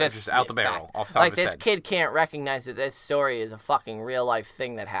 Like, that's God, it's just out the barrel, off the top like, of his this head. kid can't recognize that this story is a fucking real-life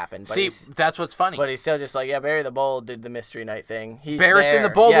thing that happened. But See, that's what's funny. but he's still just like, yeah, Barry the Bold did the Mystery Night thing. He's Barristan there. the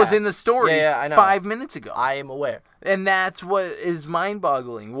Bold Yeah. was in the story Yeah, I know. 5 minutes ago. I am aware. And that's what is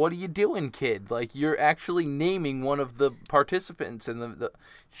mind-boggling. What are you doing, kid? Like, you're actually naming one of the participants in the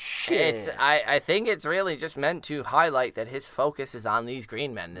shit. I think it's really just meant to highlight that his focus is on these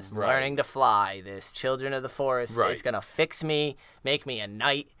green men, this Right. learning to fly, this children of the forest Right. is going to fix me, make me a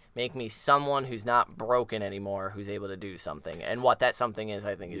knight, make me someone who's not broken anymore, who's able to do something. And what that something is,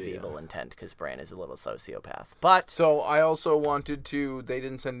 I think, is evil intent, because Bran is a little sociopath. But So I also wanted to, they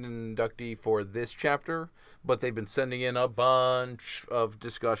didn't send an inductee for this chapter, but they've been sending in a bunch of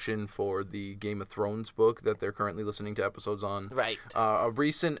discussion for the Game of Thrones book that they're currently listening to episodes on. Right. A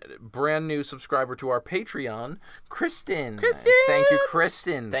recent brand new subscriber to our Patreon, Kristen. Kristen! Thank you,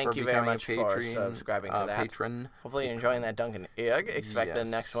 Kristen. Thank for you very becoming a much for Patreon, subscribing to that. patron. hopefully you're enjoying that Duncan egg. Expect the Yes.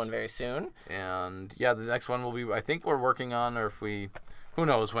 next one very soon. And yeah, the next one will be, I think we're working on, or if we, who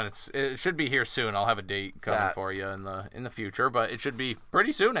knows when it should be here soon. I'll have a date coming That- for you in the future, but it should be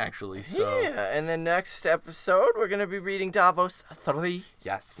pretty soon actually. So Yeah, and the next episode, we're going to be reading Davos 3.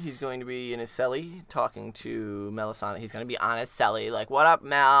 yes, He's going to be in his celly talking to Melisandre. He's going to be on his celly, like, what up,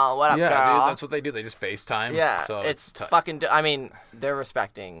 Mel? What up, yeah, girl? dude, that's what they do. They just FaceTime. Yeah, so it's tight. fucking... I mean, they're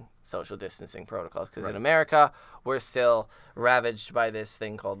respecting social distancing protocols, because in America, we're still ravaged by this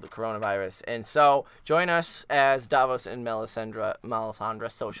thing called the coronavirus. And so, join us as Davos and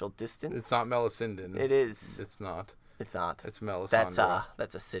Melisandre social distance. It's not Melisandre. It is. It's not. It's not. It's Melisandre.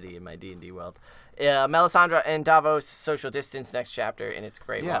 That's a city in my D&D world. Melisandre and Davos, social distance, next chapter, and it's a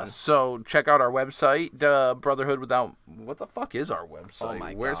great one. So check out our website, Brotherhood Without... What the fuck is our website? Oh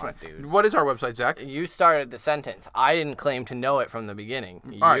my God, dude. What is our website, Zach? You started the sentence. I didn't claim to know it from the beginning.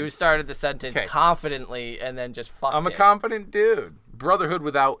 You started the sentence confidently and then just fucked it. I'm a confident dude.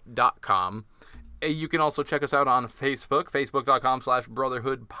 BrotherhoodWithout.com. You can also check us out on Facebook,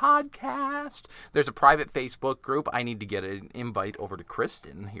 facebook.com/Brotherhood Podcast. There's a private Facebook group. I need to get an invite over to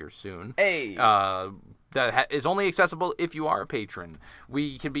Kristen here soon. Hey. That is only accessible if you are a patron.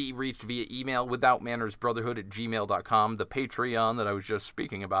 We can be reached via email, withoutmannersbrotherhood@gmail.com. The Patreon that I was just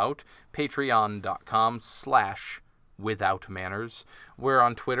speaking about, patreon.com/withoutmanners. We're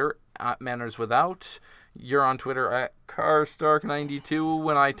on Twitter, @mannerswithout. You're on Twitter @carstark92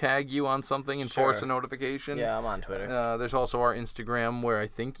 when I tag you on something and force a notification. Yeah, I'm on Twitter. There's also our Instagram where I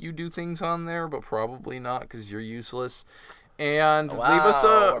think you do things on there, but probably not because you're useless. And leave us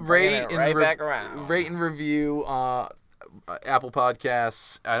a rate and review Apple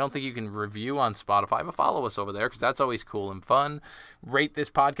Podcasts. I don't think you can review on Spotify, but follow us over there because that's always cool and fun.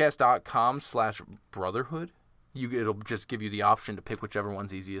 RateThisPodcast.com/Brotherhood. It'll just give you the option to pick whichever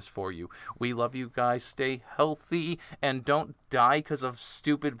one's easiest for you. We love you guys. Stay healthy and don't die because of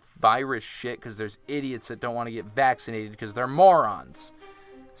stupid virus shit because there's idiots that don't want to get vaccinated because they're morons.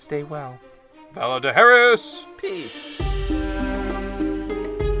 Stay well. Vala de Harris. Peace.